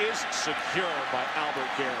ball is secured by Albert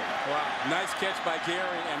Gary. Wow, nice catch by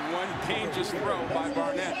Gary, and one dangerous throw by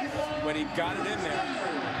Barnett when he got it in there.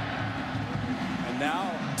 And now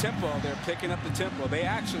tempo, they're picking up the tempo. They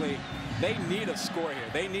need a score here.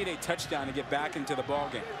 They need a touchdown to get back into the ball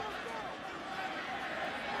game.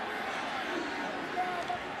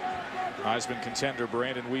 Heisman contender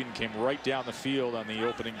Brandon Wheedon came right down the field on the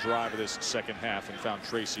opening drive of this second half and found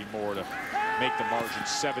Tracy Moore to make the margin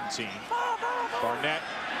 17. Barnett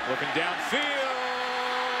looking downfield.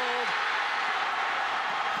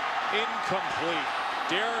 Incomplete.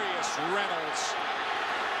 Darius Reynolds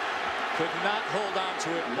could not hold on to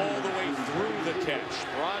it all the way through the catch.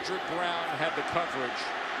 Broderick Brown had the coverage.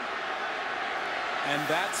 And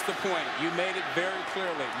that's the point. You made it very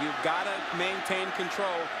clearly. You've got to maintain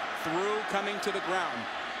control through coming to the ground.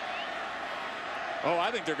 Oh,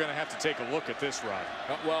 I think they're going to have to take a look at this, Rod.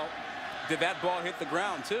 Well, did that ball hit the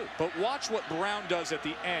ground too? But watch what Brown does at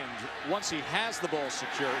the end. Once he has the ball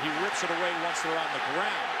secure, he rips it away once they're on the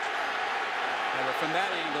ground. Yeah, but from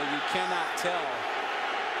that angle, you cannot tell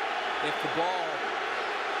if the ball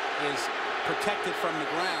is protected from the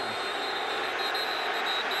ground.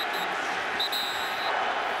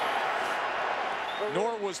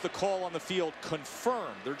 Nor was the call on the field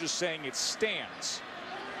confirmed. They're just saying it stands,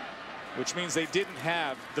 which means they didn't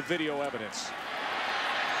have the video evidence.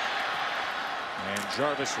 And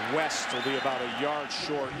Jarvis West will be about a yard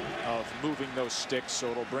short of moving those sticks, so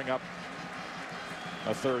it'll bring up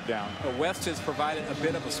a third down. Well, West has provided a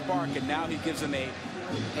bit of a spark, and now he gives them a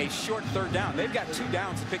short third down. They've got 2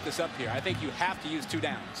 downs to pick this up here. I think you have to use 2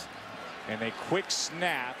 downs. And a quick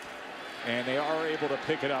snap, and they are able to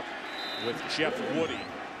pick it up with Jeff Woody.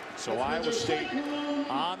 So Iowa State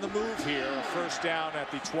on the move here, a first down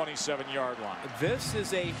at the 27-yard line. This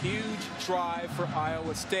is a huge drive for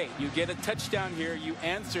Iowa State. You get a touchdown here, you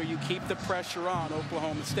answer, you keep the pressure on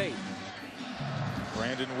Oklahoma State.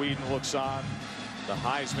 Brandon Wheedon looks on, the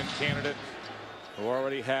Heisman candidate, who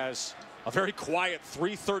already has a very quiet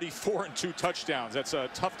 334 and 2 touchdowns. That's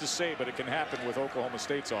tough to say, but it can happen with Oklahoma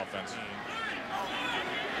State's offense.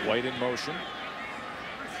 White in motion.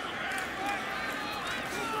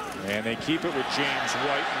 And they keep it with James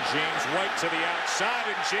White, and James White to the outside,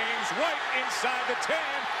 and James White inside the 10.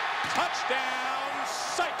 Touchdown,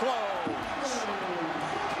 Cyclones!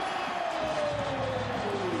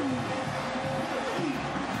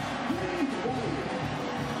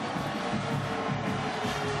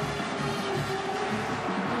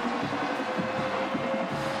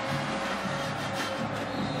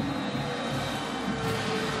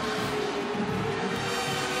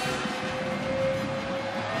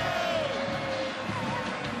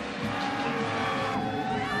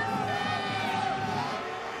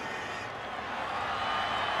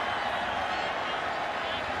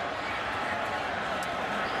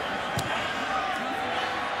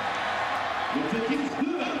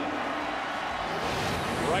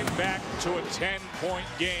 right back to a 10-point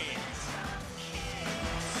game.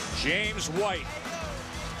 James White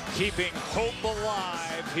keeping hope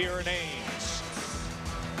alive here in Ames.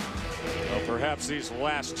 Well, perhaps these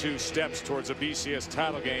last two steps towards a BCS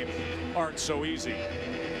title game aren't so easy.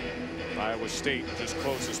 Iowa State just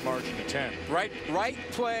closed this margin to 10. Right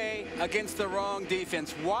play against the wrong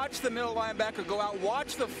defense. Watch the middle linebacker go out.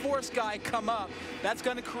 Watch the force guy come up. That's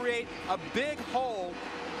going to create a big hole.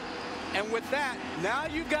 And with that, now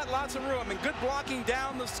you've got lots of room, and good blocking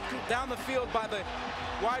down the field by the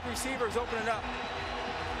wide receivers opening up.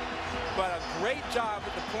 But a great job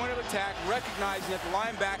at the point of attack, recognizing that the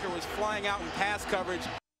linebacker was flying out in pass coverage,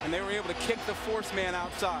 and they were able to kick the force man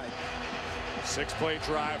outside. 6-play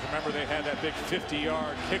drive. Remember, they had that big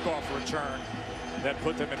 50-yard kickoff return that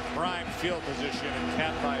put them in prime field position, and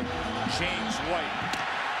capped by James White.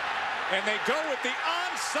 And they go with the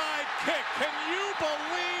onside kick. Can you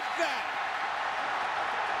believe that?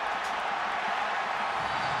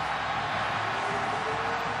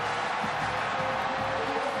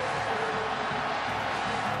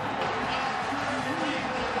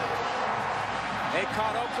 They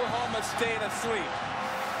caught Oklahoma State asleep.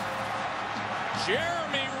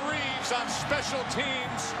 Jeremy Reeves on special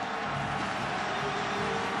teams.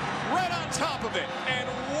 Right on top of it. And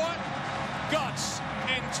what guts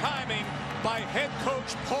and timing by head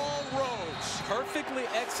coach Paul Rhodes. Perfectly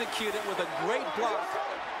executed with a great block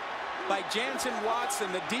by Jansen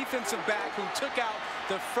Watson, the defensive back who took out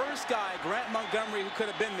the first guy, Grant Montgomery, who could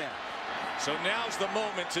have been there. So now's the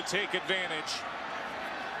moment to take advantage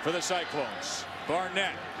for the Cyclones.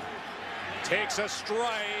 Barnett takes a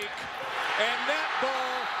strike, and that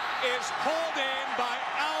ball is hauled in by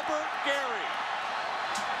Albert Gary.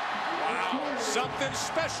 Wow, something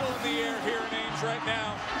special in the air here in Ames right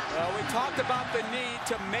now. Well, we talked about the need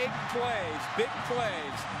to make plays, big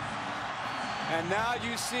plays. And now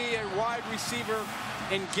you see a wide receiver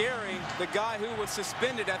in Gary, the guy who was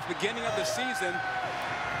suspended at the beginning of the season,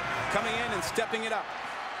 coming in and stepping it up.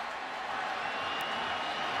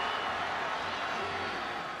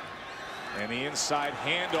 And the inside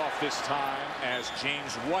handoff this time as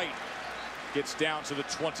James White gets down to the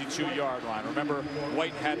 22-yard line. Remember,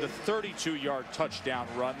 White had the 32-yard touchdown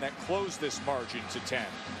run that closed this margin to 10.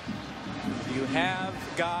 You have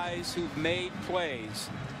guys who've made plays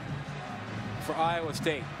for Iowa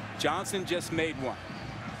State. Johnson just made one.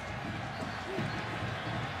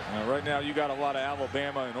 Right now, you got a lot of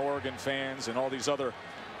Alabama and Oregon fans and all these other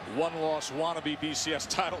one-loss wannabe BCS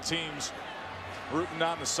title teams rooting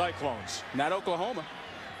on the Cyclones. Not Oklahoma.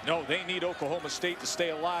 No, they need Oklahoma State to stay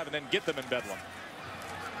alive and then get them in Bedlam.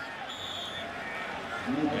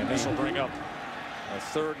 And this will bring up a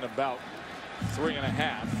third and about 3.5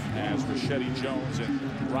 as Rashedi Jones and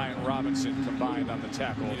Ryan Robinson combined on the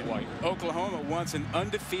tackle of White. Oklahoma wants an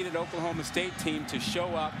undefeated Oklahoma State team to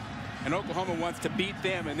show up, and Oklahoma wants to beat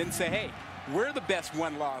them and then say, hey, we're the best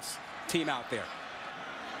one-loss team out there.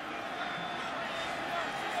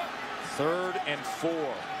 3rd and 4.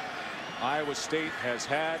 Iowa State has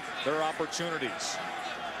had their opportunities.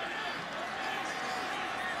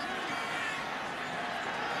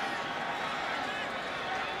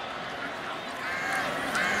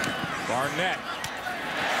 Barnett,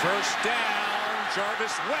 first down.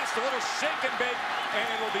 Jarvis West, a little shake and bake, and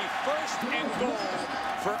it'll be 1st and goal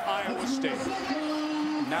for Iowa State.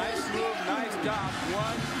 Nice move, nice job.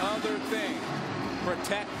 One other thing,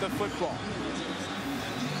 protect the football.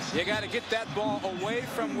 You got to get that ball away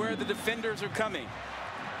from where the defenders are coming.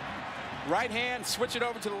 Right hand, switch it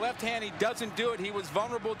over to the left hand. He doesn't do it. He was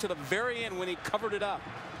vulnerable to the very end when he covered it up.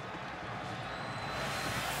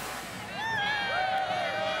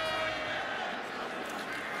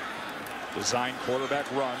 Design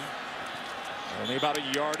quarterback run. Only about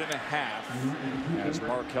 1.5 yards as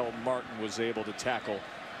Markel Martin was able to tackle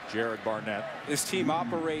Jered Barnett. This team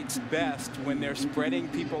operates best when they're spreading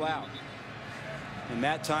people out. And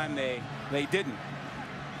that time they didn't.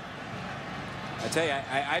 I tell you,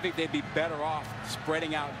 I think they'd be better off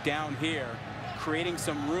spreading out down here, creating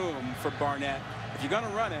some room for Barnett. If you're going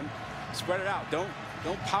to run him, spread it out. Don't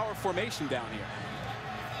power formation down here.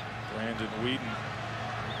 Brandon Wheedon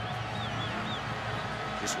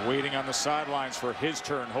just waiting on the sidelines for his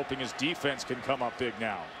turn, hoping his defense can come up big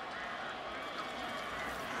now.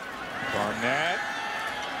 Barnett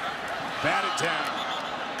batted down.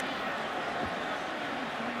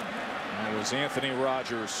 It was Anthony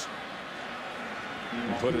Rogers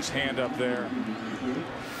who put his hand up there.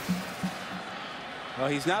 Well,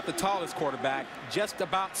 he's not the tallest quarterback, just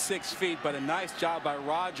about 6 feet, but a nice job by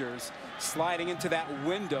Rogers sliding into that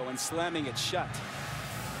window and slamming it shut.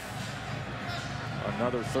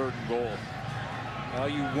 Another 3rd and goal. Well,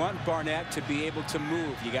 you want Barnett to be able to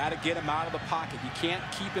move. You got to get him out of the pocket. You can't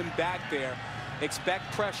keep him back there.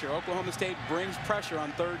 Expect pressure. Oklahoma State brings pressure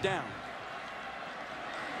on 3rd down.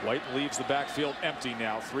 White leaves the backfield empty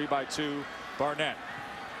now. 3-by-2. Barnett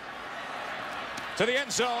to the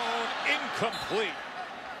end zone. Incomplete.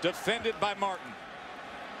 Defended by Martin,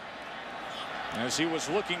 as he was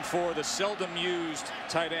looking for the seldom used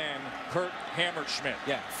tight end Kurt Hammerschmidt.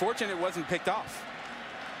 Yeah, fortunate it wasn't picked off.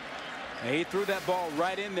 And he threw that ball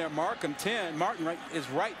right in there. Martin is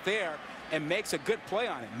right there and makes a good play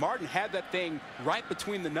on it. Martin had that thing right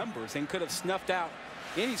between the numbers and could have snuffed out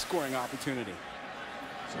any scoring opportunity.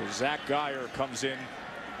 So Zach Geyer comes in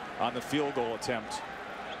on the field goal attempt.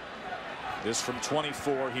 This from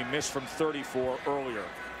 24. He missed from 34 earlier.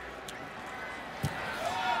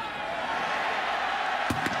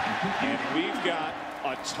 And we've got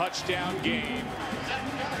a touchdown game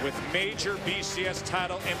with major BCS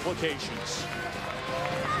title implications.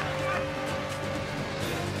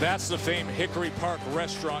 That's the famed Hickory Park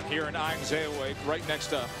restaurant here in Ames, Iowa, right next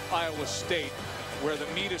to Iowa State, where the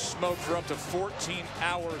meat is smoked for up to 14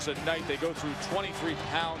 hours a night. They go through 23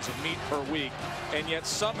 pounds of meat per week. And yet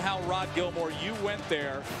somehow, Rod Gilmore, you went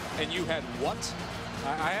there and you had what?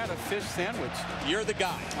 I had a fish sandwich. You're the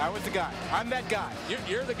guy. I was the guy. I'm that guy.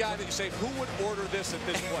 You're the guy that you say, who would order this at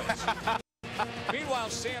this place? Meanwhile,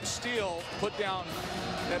 Sam Steele put down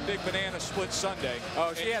that big banana split sundae.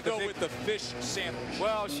 Oh, she had with the fish sandwich.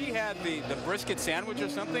 Well, she had the brisket sandwich or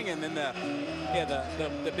something, and then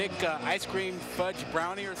the big ice cream fudge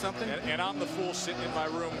brownie or something. And I'm the fool sitting in my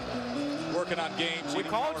room working on games. We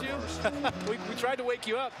called you. we tried to wake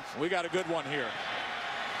you up. We got a good one here.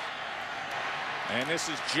 And this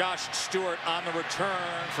is Josh Stewart on the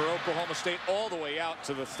return for Oklahoma State, all the way out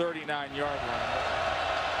to the 39-yard line.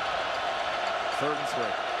 3rd and 3.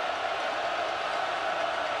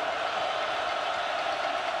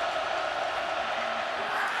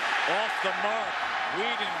 Off the mark.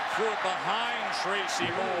 Wheedon threw it behind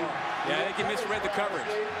Tracy Moore. Yeah, I think he misread the coverage.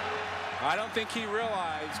 I don't think he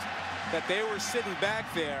realized that they were sitting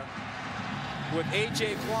back there with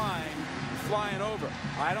A.J. Klein flying over.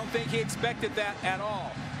 I don't think he expected that at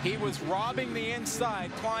all. He was robbing the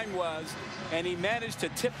inside, Klein was, and he managed to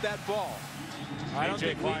tip that ball. I don't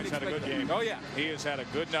think Klein's had a good game. Oh, yeah. He has had a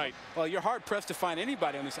good night. Well, you're hard-pressed to find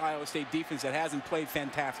anybody on this Iowa State defense that hasn't played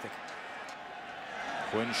fantastic.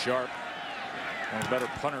 Quinn Sharp, one of the better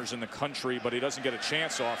punters in the country, but he doesn't get a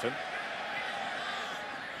chance often.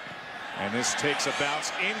 And this takes a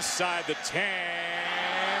bounce inside the 10.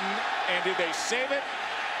 And did they save it?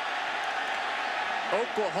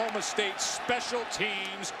 Oklahoma State special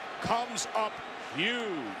teams comes up huge.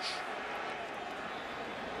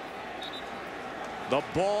 The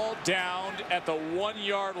ball downed at the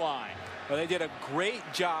 1-yard line. Well, they did a great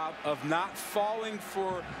job of not falling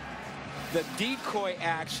for the decoy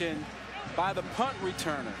action by the punt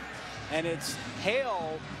returner. And it's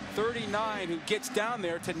Hale, 39, who gets down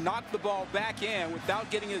there to knock the ball back in without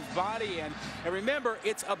getting his body in. And remember,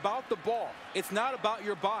 it's about the ball. It's not about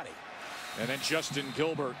your body. And then Justin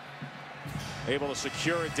Gilbert able to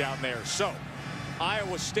secure it down there. So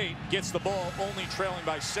Iowa State gets the ball, only trailing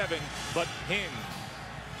by 7, but pinned.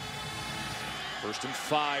 1st and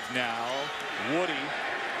 5 now. Woody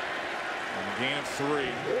on a gain of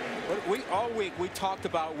 3. All week we talked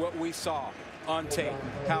about what we saw on tape,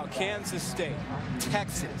 how Kansas State,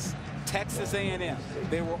 Texas A&M,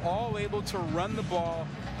 they were all able to run the ball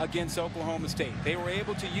against Oklahoma State. They were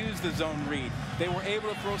able to use the zone read. They were able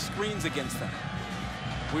to throw screens against them.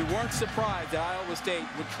 We weren't surprised that Iowa State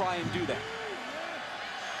would try and do that.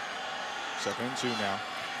 2nd and 2 now.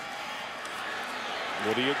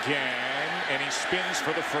 Woody again, and he spins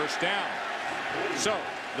for the 1st down. So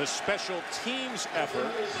the special teams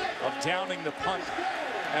effort of downing the punt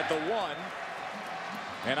at the 1,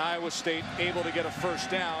 and Iowa State able to get a 1st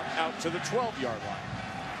down out to the 12-yard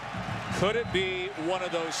line. Could it be one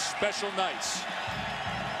of those special nights?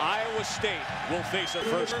 Iowa State will face a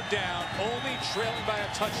 1st down, only trailing by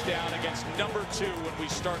a touchdown against number 2 when we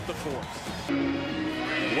start the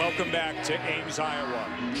 4th. Welcome back to Ames, Iowa.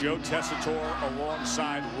 Joe Tessitore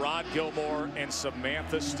alongside Rod Gilmore and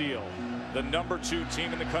Samantha Steele. The number 2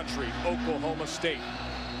 team in the country, Oklahoma State.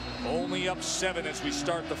 Only up 7 as we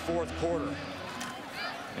start the 4th quarter.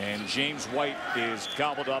 And James White is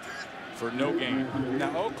gobbled up for no gain.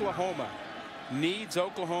 Now Oklahoma needs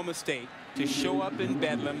Oklahoma State to show up in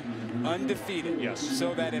Bedlam undefeated. Yes.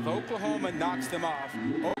 So that if Oklahoma knocks them off,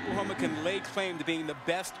 Oklahoma can lay claim to being the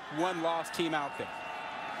best one-loss team out there.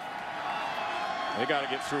 They got to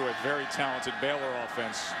get through a very talented Baylor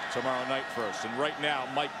offense tomorrow night first. And right now,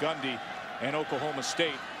 Mike Gundy and Oklahoma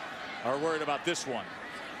State are worried about this one.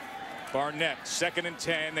 Barnett, 2nd and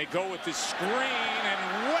 10. They go with the screen,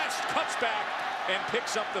 and West cuts back and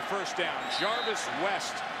picks up the first down. Jarvis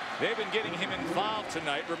West, they've been getting him involved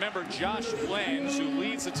tonight. Remember, Josh Lenz, who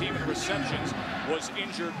leads the team in receptions, was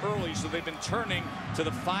injured early, so they've been turning to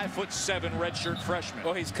the 5'7" redshirt freshman.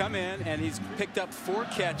 Well, he's come in and he's picked up 4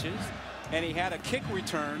 catches, and he had a kick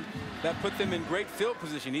return that put them in great field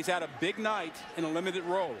position. He's had a big night in a limited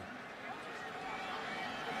role.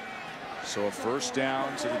 So a first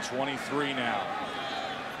down to the 23 now.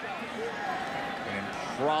 An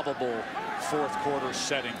improbable 4th quarter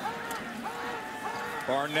setting.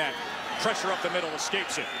 Barnett, pressure up the middle,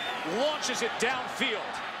 escapes it, launches it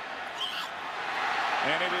downfield,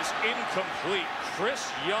 and it is incomplete.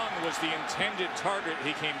 Chris Young was the intended target.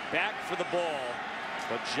 He came back for the ball,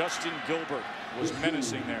 but Justin Gilbert was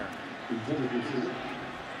menacing there.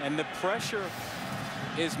 And the pressure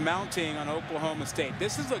is mounting on Oklahoma State.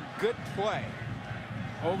 This is a good play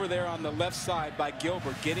over there on the left side by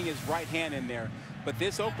Gilbert, getting his right hand in there. But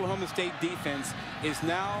this Oklahoma State defense is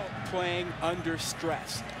now playing under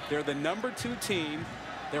stress. They're the #2 team.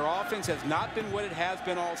 Their offense has not been what it has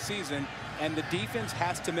been all season, and the defense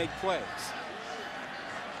has to make plays.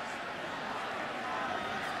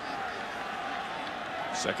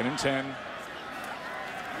 Second and 10.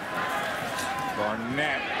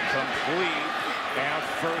 Barnett complete, and a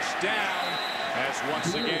first down as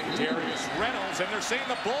once again Darius Reynolds, and they're saying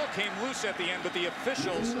the ball came loose at the end, but the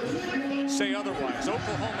officials say otherwise.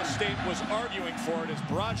 Oklahoma State was arguing for it as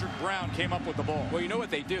Broderick Brown came up with the ball. Well, you know what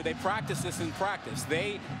they do? They practice this in practice.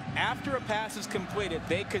 After a pass is completed,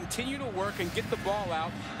 they continue to work and get the ball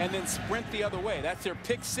out and then sprint the other way. That's their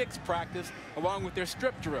pick 6 practice along with their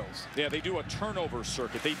strip drills. Yeah, they do a turnover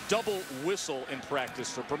circuit. They double whistle in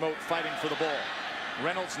practice to promote fighting for the ball.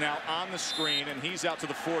 Reynolds now on the screen, and he's out to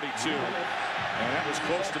the 42. And that was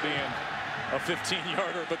close to being a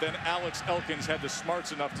 15-yarder, but then Alex Elkins had the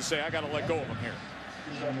smarts enough to say, I got to let go of him here.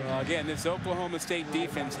 Well, again, this Oklahoma State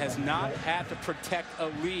defense has not had to protect a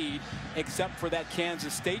lead except for that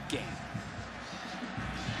Kansas State game.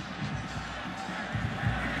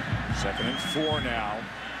 2nd and 4 now.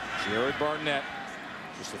 Jered Barnett,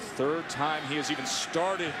 just the 3rd time he has even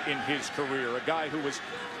started in his career. A guy who was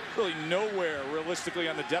really nowhere realistically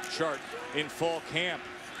on the depth chart in fall camp.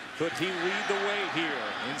 Could he lead the way here?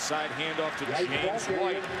 Inside handoff to James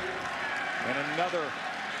White. And another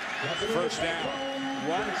first down.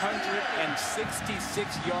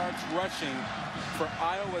 166 yards rushing for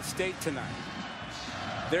Iowa State tonight.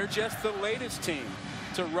 They're just the latest team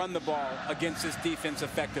to run the ball against this defense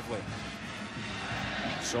effectively.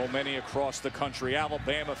 So many across the country,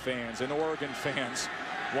 Alabama fans and Oregon fans,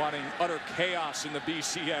 wanting utter chaos in the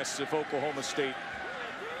BCS if Oklahoma State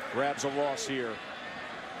grabs a loss here.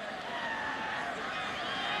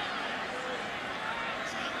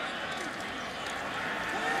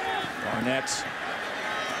 Barnett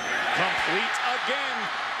complete again.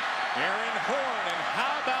 Aaron Horn, and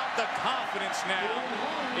how about the confidence now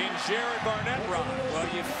in Jered Barnett, Ron? Well,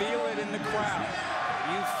 you feel it in the crowd.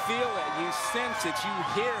 You feel it, you sense it, you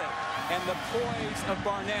hear it. And the poise of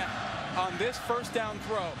Barnett on this first down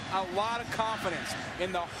throw, a lot of confidence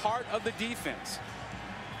in the heart of the defense.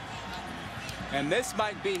 And this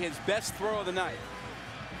might be his best throw of the night.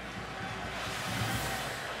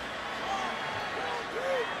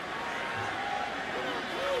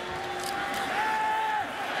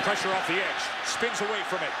 Pressure off the edge, spins away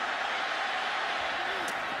from it,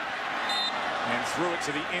 and threw it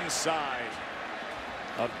to the inside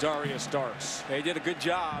of Darius Darks. They did a good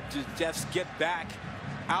job to just get back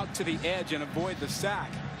out to the edge and avoid the sack,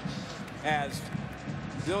 as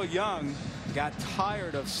Bill Young got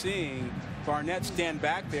tired of seeing Barnett stand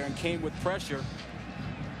back there and came with pressure,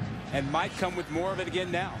 and might come with more of it again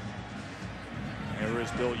now. There is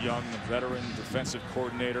Bill Young, the veteran defensive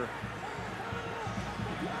coordinator.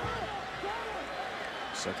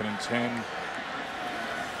 2nd and 10.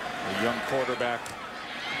 The young quarterback.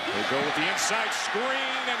 They go with the inside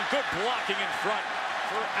screen, and good blocking in front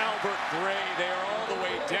for Albert Gray. They are all the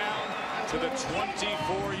way down to the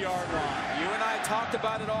 24-yard line. You and I talked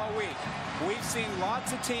about it all week. We've seen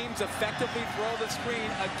lots of teams effectively throw the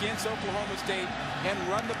screen against Oklahoma State and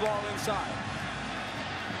run the ball inside.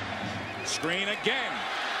 Screen again.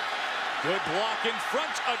 Good block in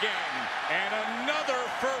front again. And another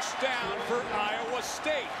first down for Iowa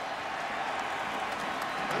State.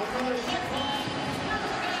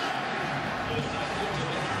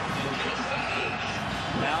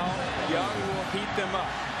 Now Young will heat them up.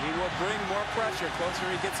 He will bring more pressure closer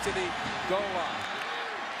he gets to the goal line.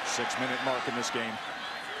 6-minute mark in this game.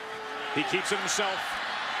 He keeps it himself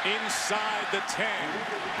inside the 10.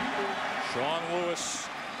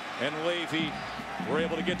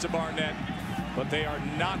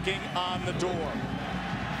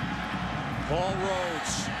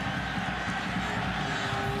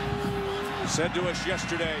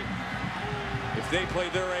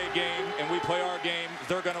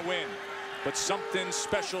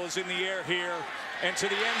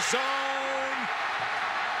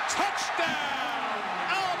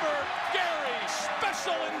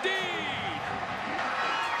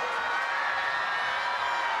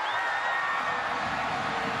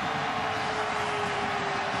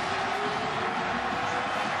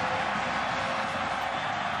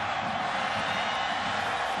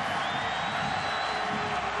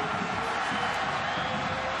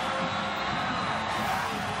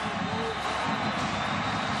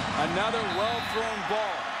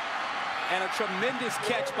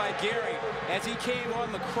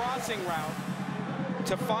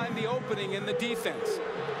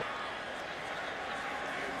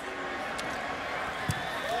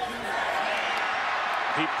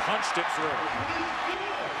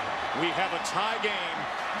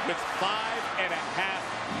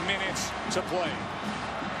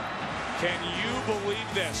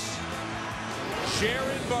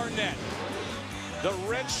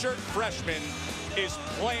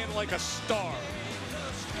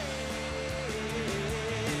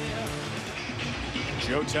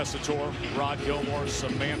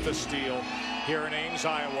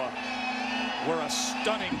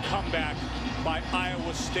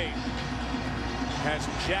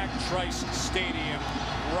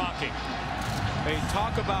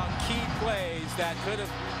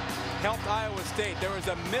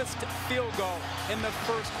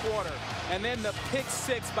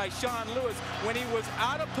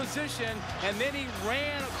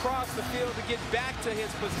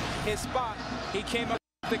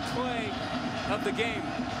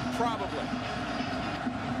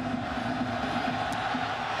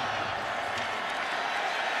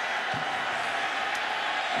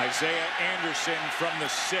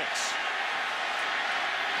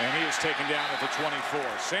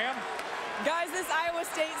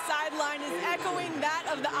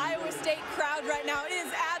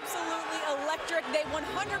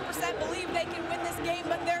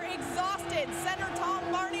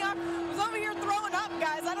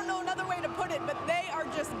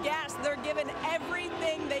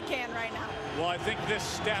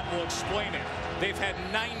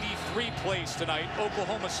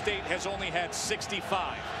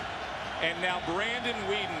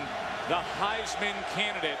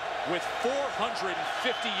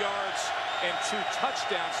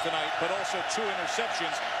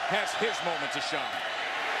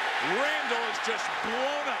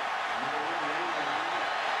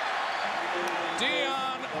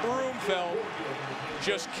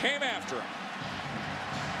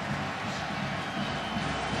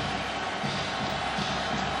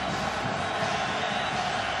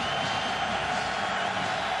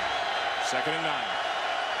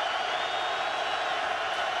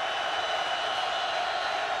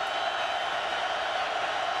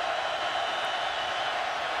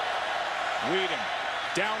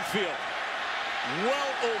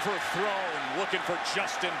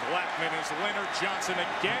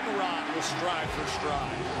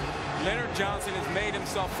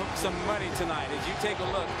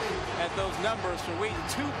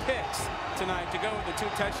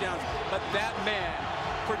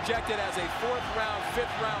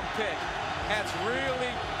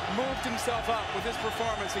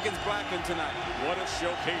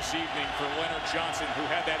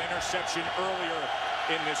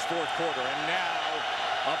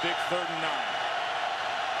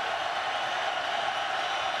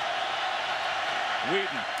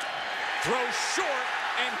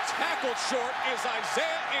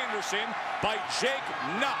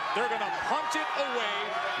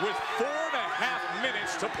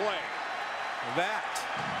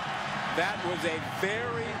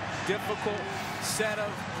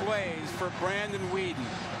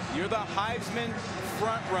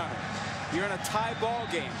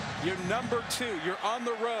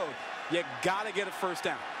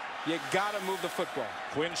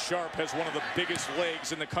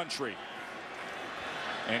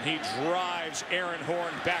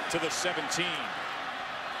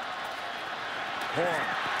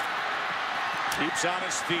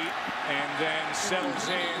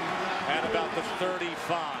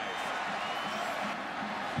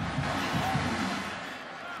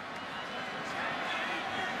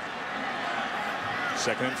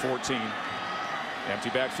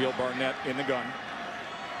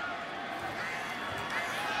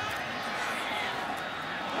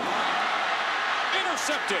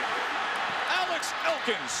 intercepted. Alex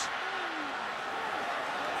Elkins.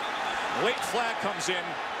 Late flag comes in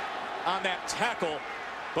on that tackle.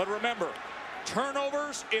 But remember,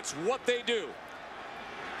 turnovers, it's what they do.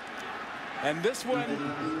 And this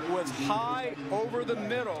one was high over the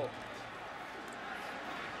middle.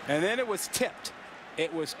 And then it was tipped.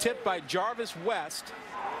 It was tipped by Jarvis West.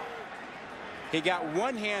 He got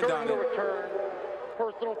one hand on it. Return,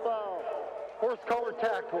 personal foul, horse collar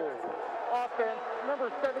tackle, offense number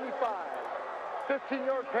 75,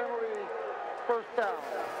 15-yard penalty, first down.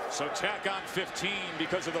 So tack on 15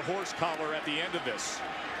 because of the horse collar at the end of this.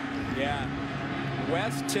 Yeah,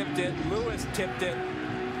 West tipped it, Lewis tipped it,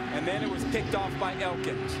 and then it was picked off by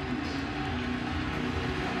Elkins.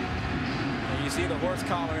 And you see the horse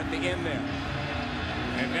collar at the end there.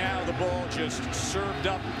 And now the ball just served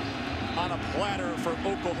up on a platter for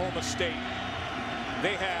Oklahoma State.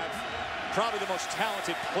 They have probably the most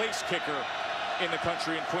talented place kicker in the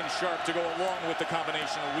country in Quinn Sharp to go along with the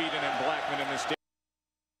combination of Wheedon and Blackmon in this game.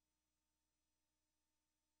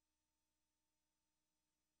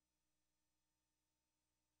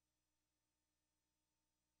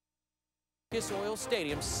 Oil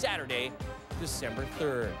Stadium Saturday, December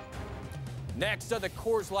 3rd. Next on the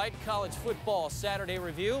Coors Light College Football Saturday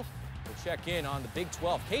Review, we'll check in on the Big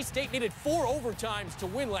 12. K-State needed 4 overtimes to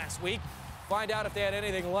win last week. Find out if they had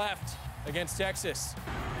anything left against Texas.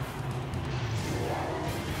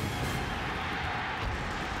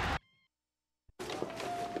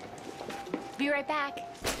 Be right back.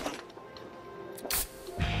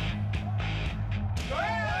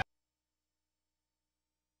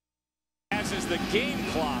 As is the game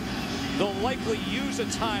clock, they'll likely use a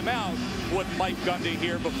timeout with Mike Gundy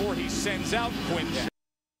here before he sends out Quinn.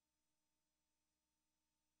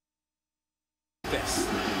 This.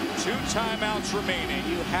 2 timeouts remaining.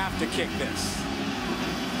 You have to kick this.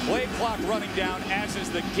 Play clock running down, as is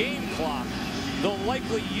the game clock. They'll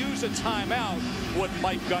likely use a timeout with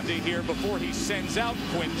Mike Gundy here before he sends out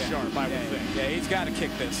Quinn Sharp, I would think. Yeah, he's got to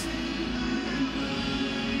kick this.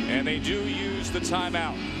 And they do use the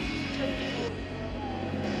timeout.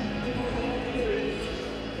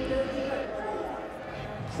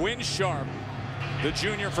 Quinn Sharp, the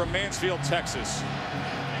junior from Mansfield, Texas.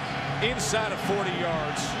 Inside of 40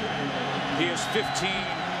 yards, he is 15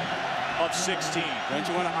 of 16. Don't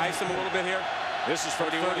you want to ice him a little bit here? This is for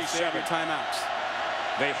 37 timeouts.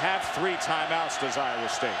 They have 3 timeouts, does Iowa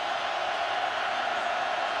State,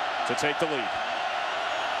 to take the lead.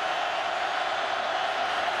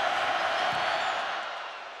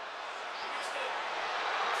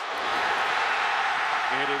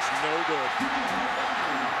 It is no good.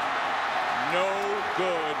 No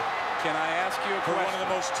good. Can I ask you a for question? one of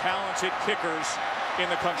the most talented kickers in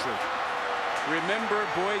the country. Remember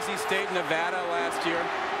Boise State, Nevada last year?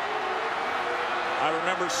 I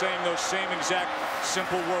remember saying those same exact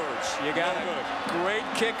simple words. You got a great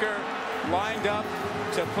kicker lined up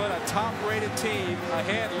to put a top-rated team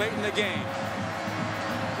ahead late in the game.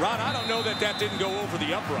 Ron, I don't know that that didn't go over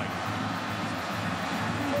the upright.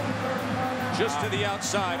 Just to the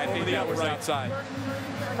outside, over the upright. Outside.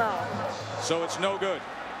 So it's no good.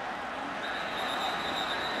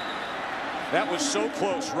 That was so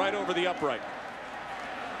close, right over the upright.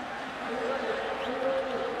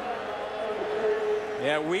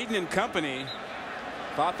 Yeah, Wheedon and company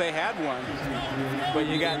thought they had one, but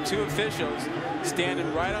you got 2 officials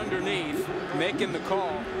standing right underneath, making the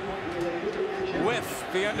call with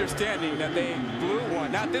the understanding that they blew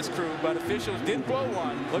one. Not this crew, but officials did blow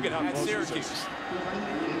one. Look at how at close Syracuse. this is.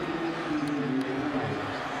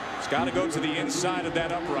 It's got to go to the inside of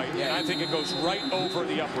that upright, and I think it goes right over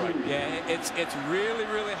the upright. Yeah, it's really,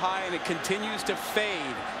 really high, and it continues to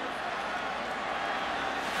fade.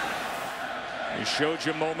 He showed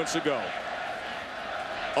you moments ago.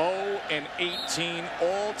 0-18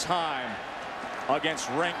 all time against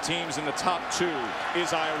ranked teams in the top 2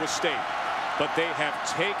 is Iowa State. But they have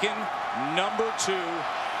taken number 2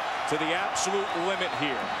 to the absolute limit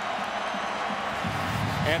here.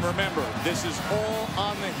 And remember, this is all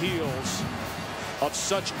on the heels of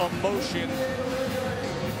such emotion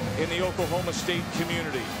in the Oklahoma State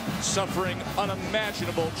community, suffering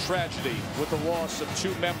unimaginable tragedy with the loss of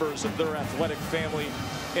 2 members of their athletic family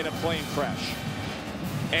in a plane crash.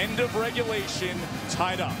 End of regulation,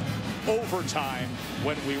 tied up. Overtime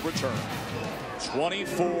when we return.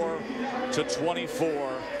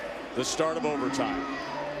 24-24, the start of overtime.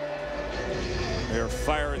 They're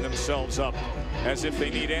firing themselves up as if they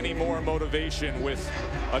need any more motivation with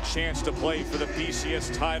a chance to play for the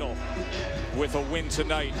BCS title with a win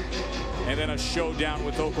tonight and then a showdown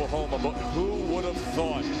with Oklahoma. But who would have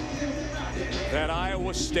thought that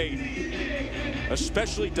Iowa State,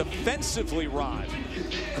 especially defensively, Ron,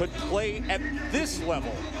 could play at this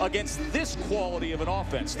level against this quality of an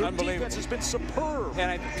offense. Their defense has been superb.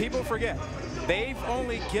 And people forget, they've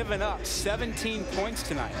only given up 17 points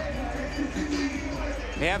tonight.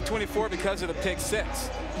 They have 24 because of the pick six.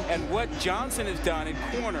 And what Johnson has done in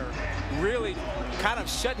corner, really kind of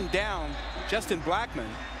shutting down Justin Blackmon,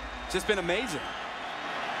 it's just been amazing.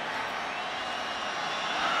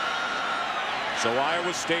 So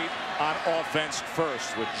Iowa State on offense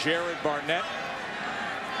first with Jered Barnett,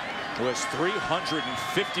 who has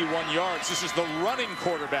 351 yards. This is the running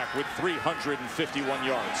quarterback with 351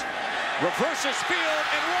 yards. Reverses field,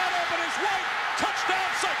 and wide open is White. Touchdown,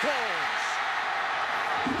 Cyclones!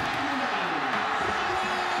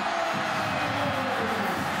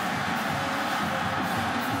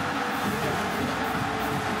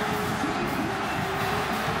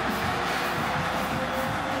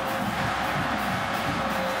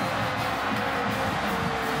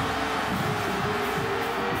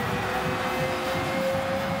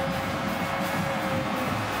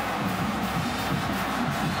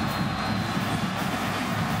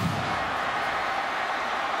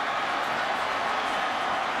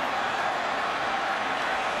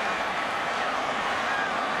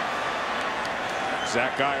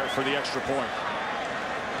 Zach Geyer for the extra point.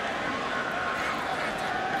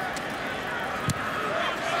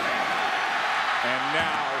 And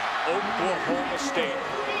now Oklahoma State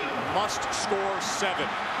must score 7.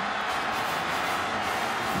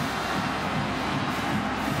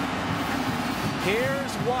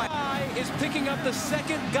 Here's White. Is picking up the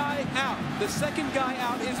second guy out. The second guy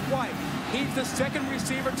out is White. He's the second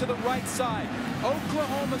receiver to the right side.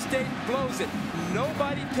 Oklahoma State blows it.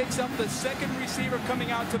 Nobody picks up the second receiver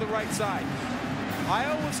coming out to the right side.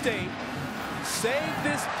 Iowa State saved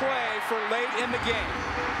this play for late in the game.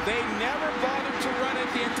 They never bothered to run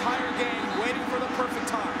it the entire game, waiting for the perfect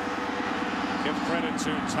time. Give credit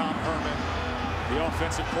to Tom Herman, the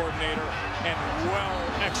offensive coordinator, and well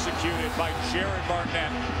executed by Jered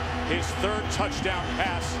Barnett, his 3rd touchdown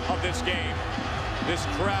pass of this game. This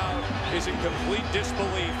crowd is in complete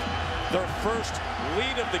disbelief. Their first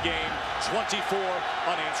lead of the game, 24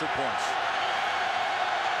 unanswered points.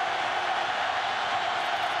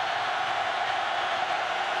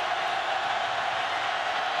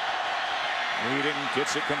 Wheedon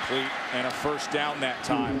gets it complete and a first down that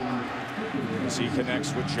time as he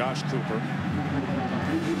connects with Josh Cooper.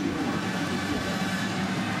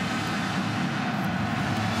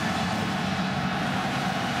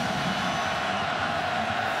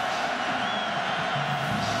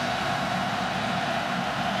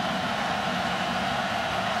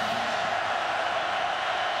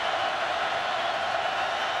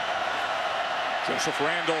 Joseph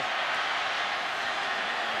Randall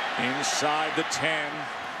inside the 10.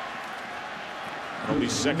 It'll be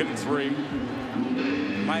 2nd and 3.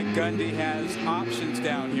 Mike Gundy has options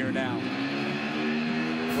down here now.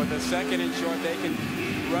 With a 2nd and short, they can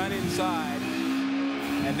run inside,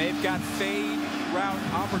 and they've got fade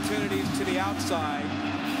route opportunities to the outside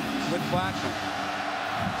with Blackmon.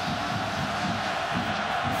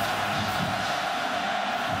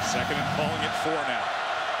 Second and calling it 4 now.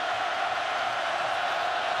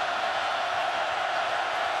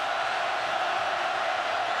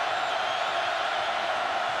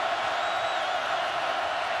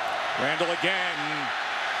 Randall again.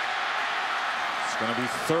 It's going to be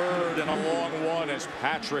 3rd and a long one as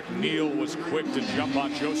Patrick Neal was quick to jump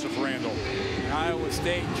on Joseph Randall. Iowa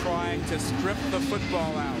State trying to strip the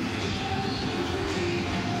football out.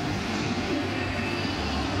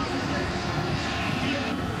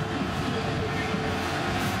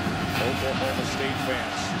 Oklahoma State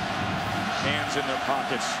fans, hands in their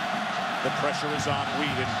pockets. The pressure is on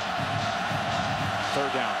Wheedon.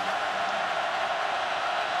 3rd down.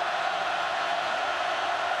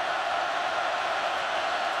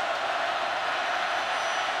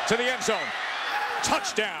 To the end zone.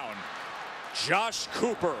 Touchdown. Josh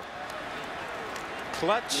Cooper.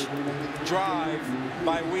 Clutch drive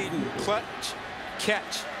by Wheedon. Clutch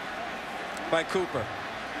catch by Cooper.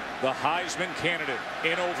 The Heisman candidate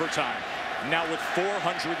in overtime. Now with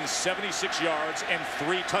 476 yards and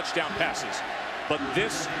 3 touchdown passes. But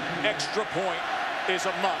this extra point is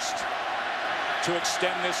a must to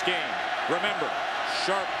extend this game. Remember,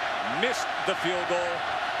 Sharp missed the field goal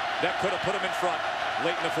that could have put him in front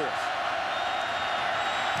late in the 4th.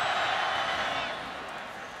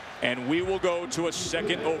 And we will go to a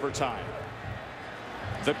 2nd overtime.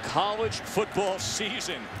 The college football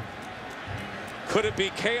season. Could it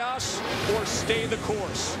be chaos or stay the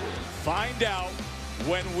course? Find out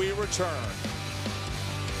when we return.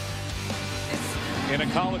 In a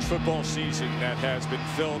college football season that has been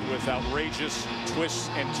filled with outrageous twists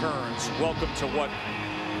and turns, welcome to what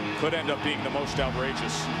could end up being the most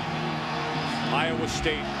outrageous. Iowa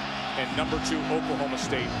State and number 2 Oklahoma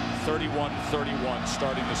State 31-31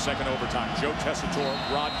 starting the second overtime. Joe Tessitore,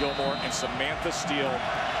 Rod Gilmore, and Samantha Steele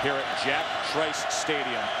here at Jack Trice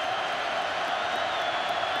Stadium.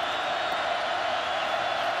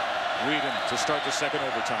 Wheedon to start the second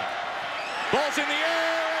overtime. Ball's in the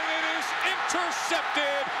air, and it is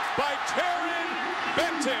intercepted by Jered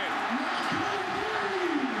Barnett.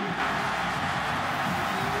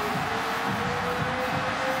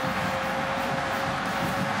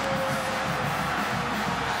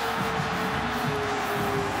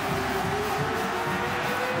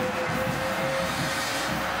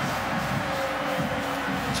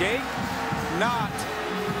 Jake Knott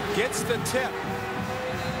gets the tip.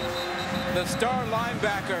 The star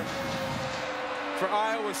linebacker for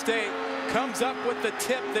Iowa State comes up with the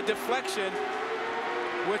tip, the deflection,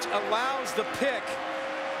 which allows the pick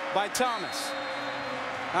by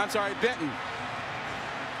Benton.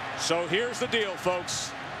 So here's the deal,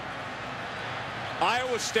 folks.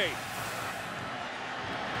 Iowa State,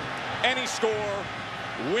 any score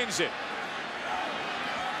wins it.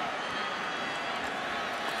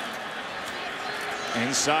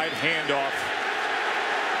 Inside handoff.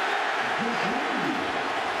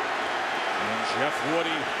 And Jeff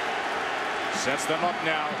Woody sets them up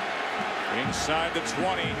now inside the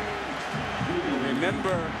 20.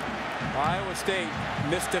 Remember, Iowa State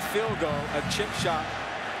missed a field goal, a chip shot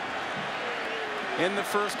in the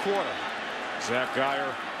first quarter. Zach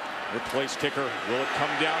Geyer, replaced kicker. Will it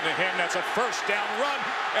come down to him? That's a first down run.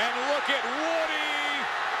 And look at Woody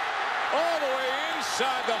all the way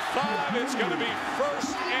inside the 5. It's going to be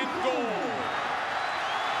first and goal.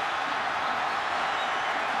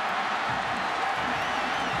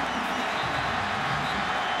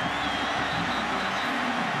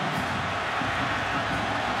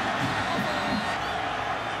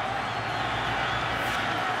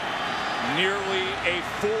 Nearly a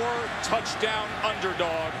 4-touchdown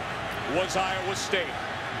underdog was Iowa State,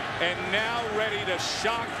 and now ready to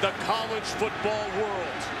shock the college football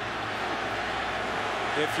world.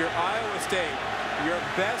 If you're Iowa State, your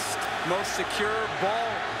best, most secure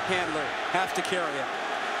ball handler has to carry it.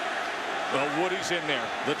 Well, Woody's in there,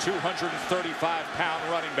 the 235-pound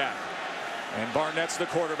running back, and Barnett's the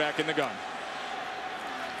quarterback in the gun.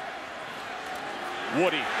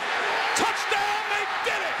 Woody, touchdown, they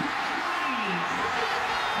did it!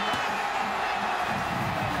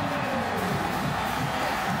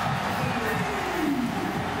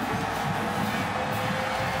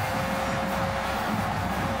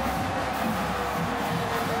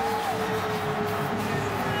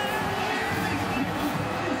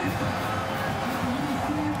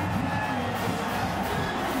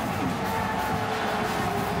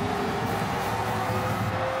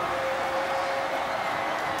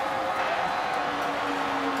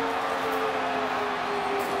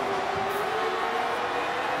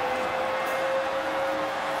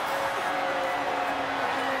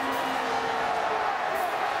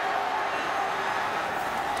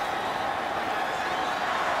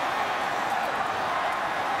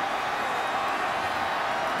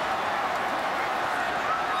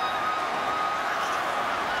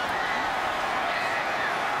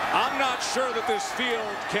 I'm not sure that this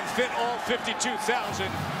field can fit all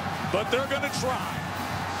 52,000, but they're going to try.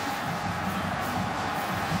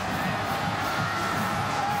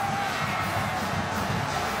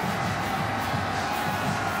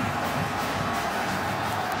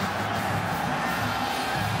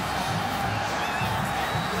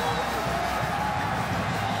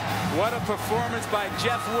 What a performance by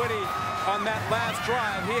Jeff Woody on that last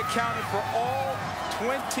drive. He accounted for all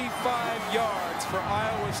 25 yards for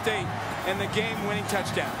Iowa State and the game-winning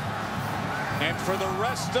touchdown. And for the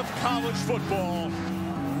rest of college football,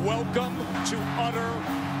 welcome to utter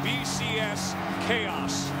BCS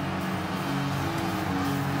chaos.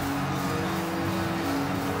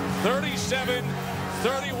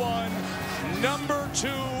 37-31, number 2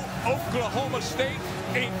 Oklahoma State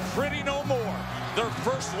ain't pretty no more. Their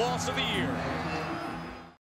first loss of the year.